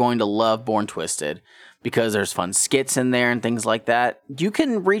fact you're going to love Born Twisted because there's fun skits in there and things like that, you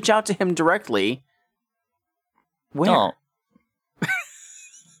can reach out to him directly. Where? No.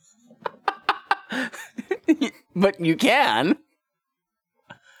 But you can.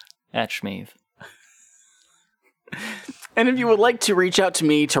 @Shmeev. And if you would like to reach out to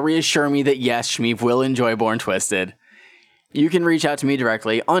me to reassure me that yes, Shmeev will enjoy Born Twisted, you can reach out to me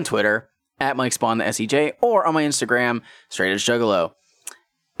directly on Twitter @MikeSpawn the SEJ or on my Instagram, Straight Edge Juggalo.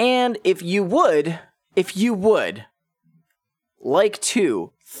 And if you would like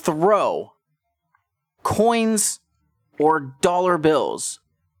to throw coins or dollar bills,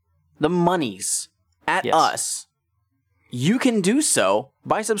 the monies, at us, you can do so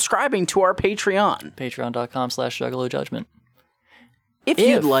by subscribing to our Patreon. Patreon.com/JuggaloJudgment. If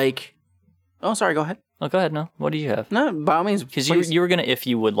you'd like... Oh, sorry, go ahead. Oh, go ahead, no. What do you have? No, by all means. Because you were going to if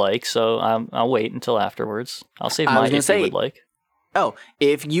you would like, so I'll wait until afterwards. I'll save my if you would like. Oh,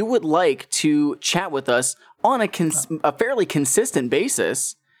 if you would like to chat with us on a fairly consistent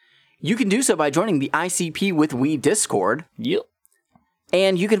basis, you can do so by joining the ICP with We Discord. Yep.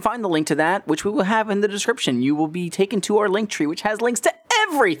 And you can find the link to that, which we will have in the description. You will be taken to our link tree, which has links to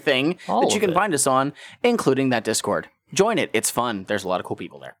everything that you can find us on, including that Discord. Join it. It's fun. There's a lot of cool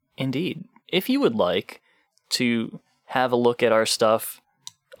people there. Indeed. If you would like to have a look at our stuff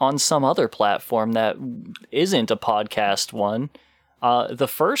on some other platform that isn't a podcast one, The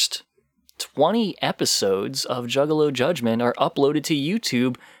first 20 episodes of Juggalo Judgment are uploaded to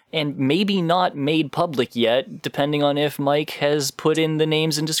YouTube and maybe not made public yet, depending on if Mike has put in the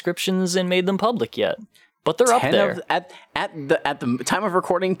names and descriptions and made them public yet. But they're up there. At the time of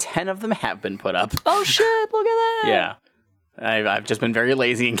recording, 10 of them have been put up. Oh shit, look at that. Yeah. I've just been very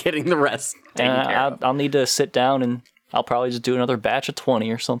lazy in getting the rest taken care of. I'll need to sit down and I'll probably just do another batch of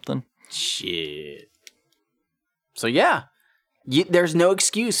 20 or something. Shit. So yeah, there's no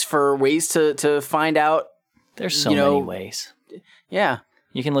excuse for ways to find out. There's so many ways. Yeah.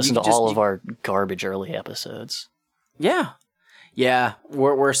 You can listen to all of our garbage early episodes. Yeah. Yeah,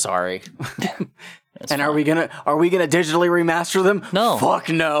 we're sorry. And fine. are we gonna digitally remaster them? No. Fuck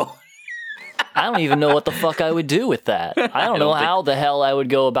no. I don't even know what the fuck I would do with that. I don't know how the hell I would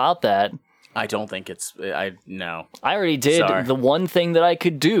go about that. I don't think it's... No. I already did the one thing that I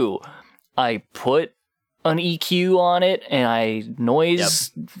could do. I put an EQ on it, and I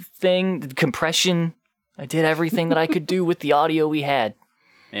noise thing, compression. I did everything that I could do with the audio we had.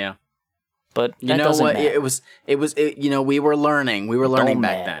 Yeah. But you know what? It was we were learning. We were learning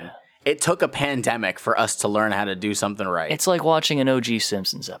back then. It took a pandemic for us to learn how to do something right. It's like watching an OG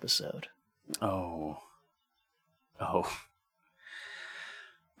Simpsons episode. Oh.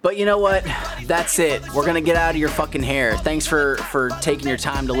 But you know what? That's it. We're gonna get out of your fucking hair. Thanks for taking your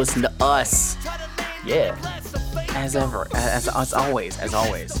time to listen to us. Yeah. As ever. As always.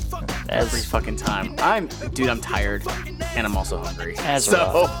 Every fucking time. I'm tired. And I'm also hungry.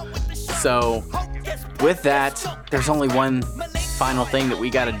 So with that, there's only one final thing that we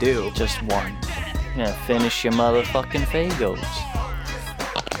gotta do. Just one. You're gonna finish your motherfucking Fagos.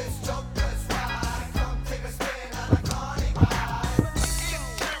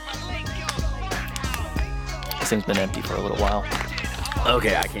 This thing's been empty for a little while.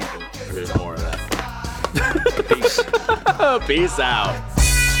 Okay, I can't do it. There's more of that. Peace. Peace out.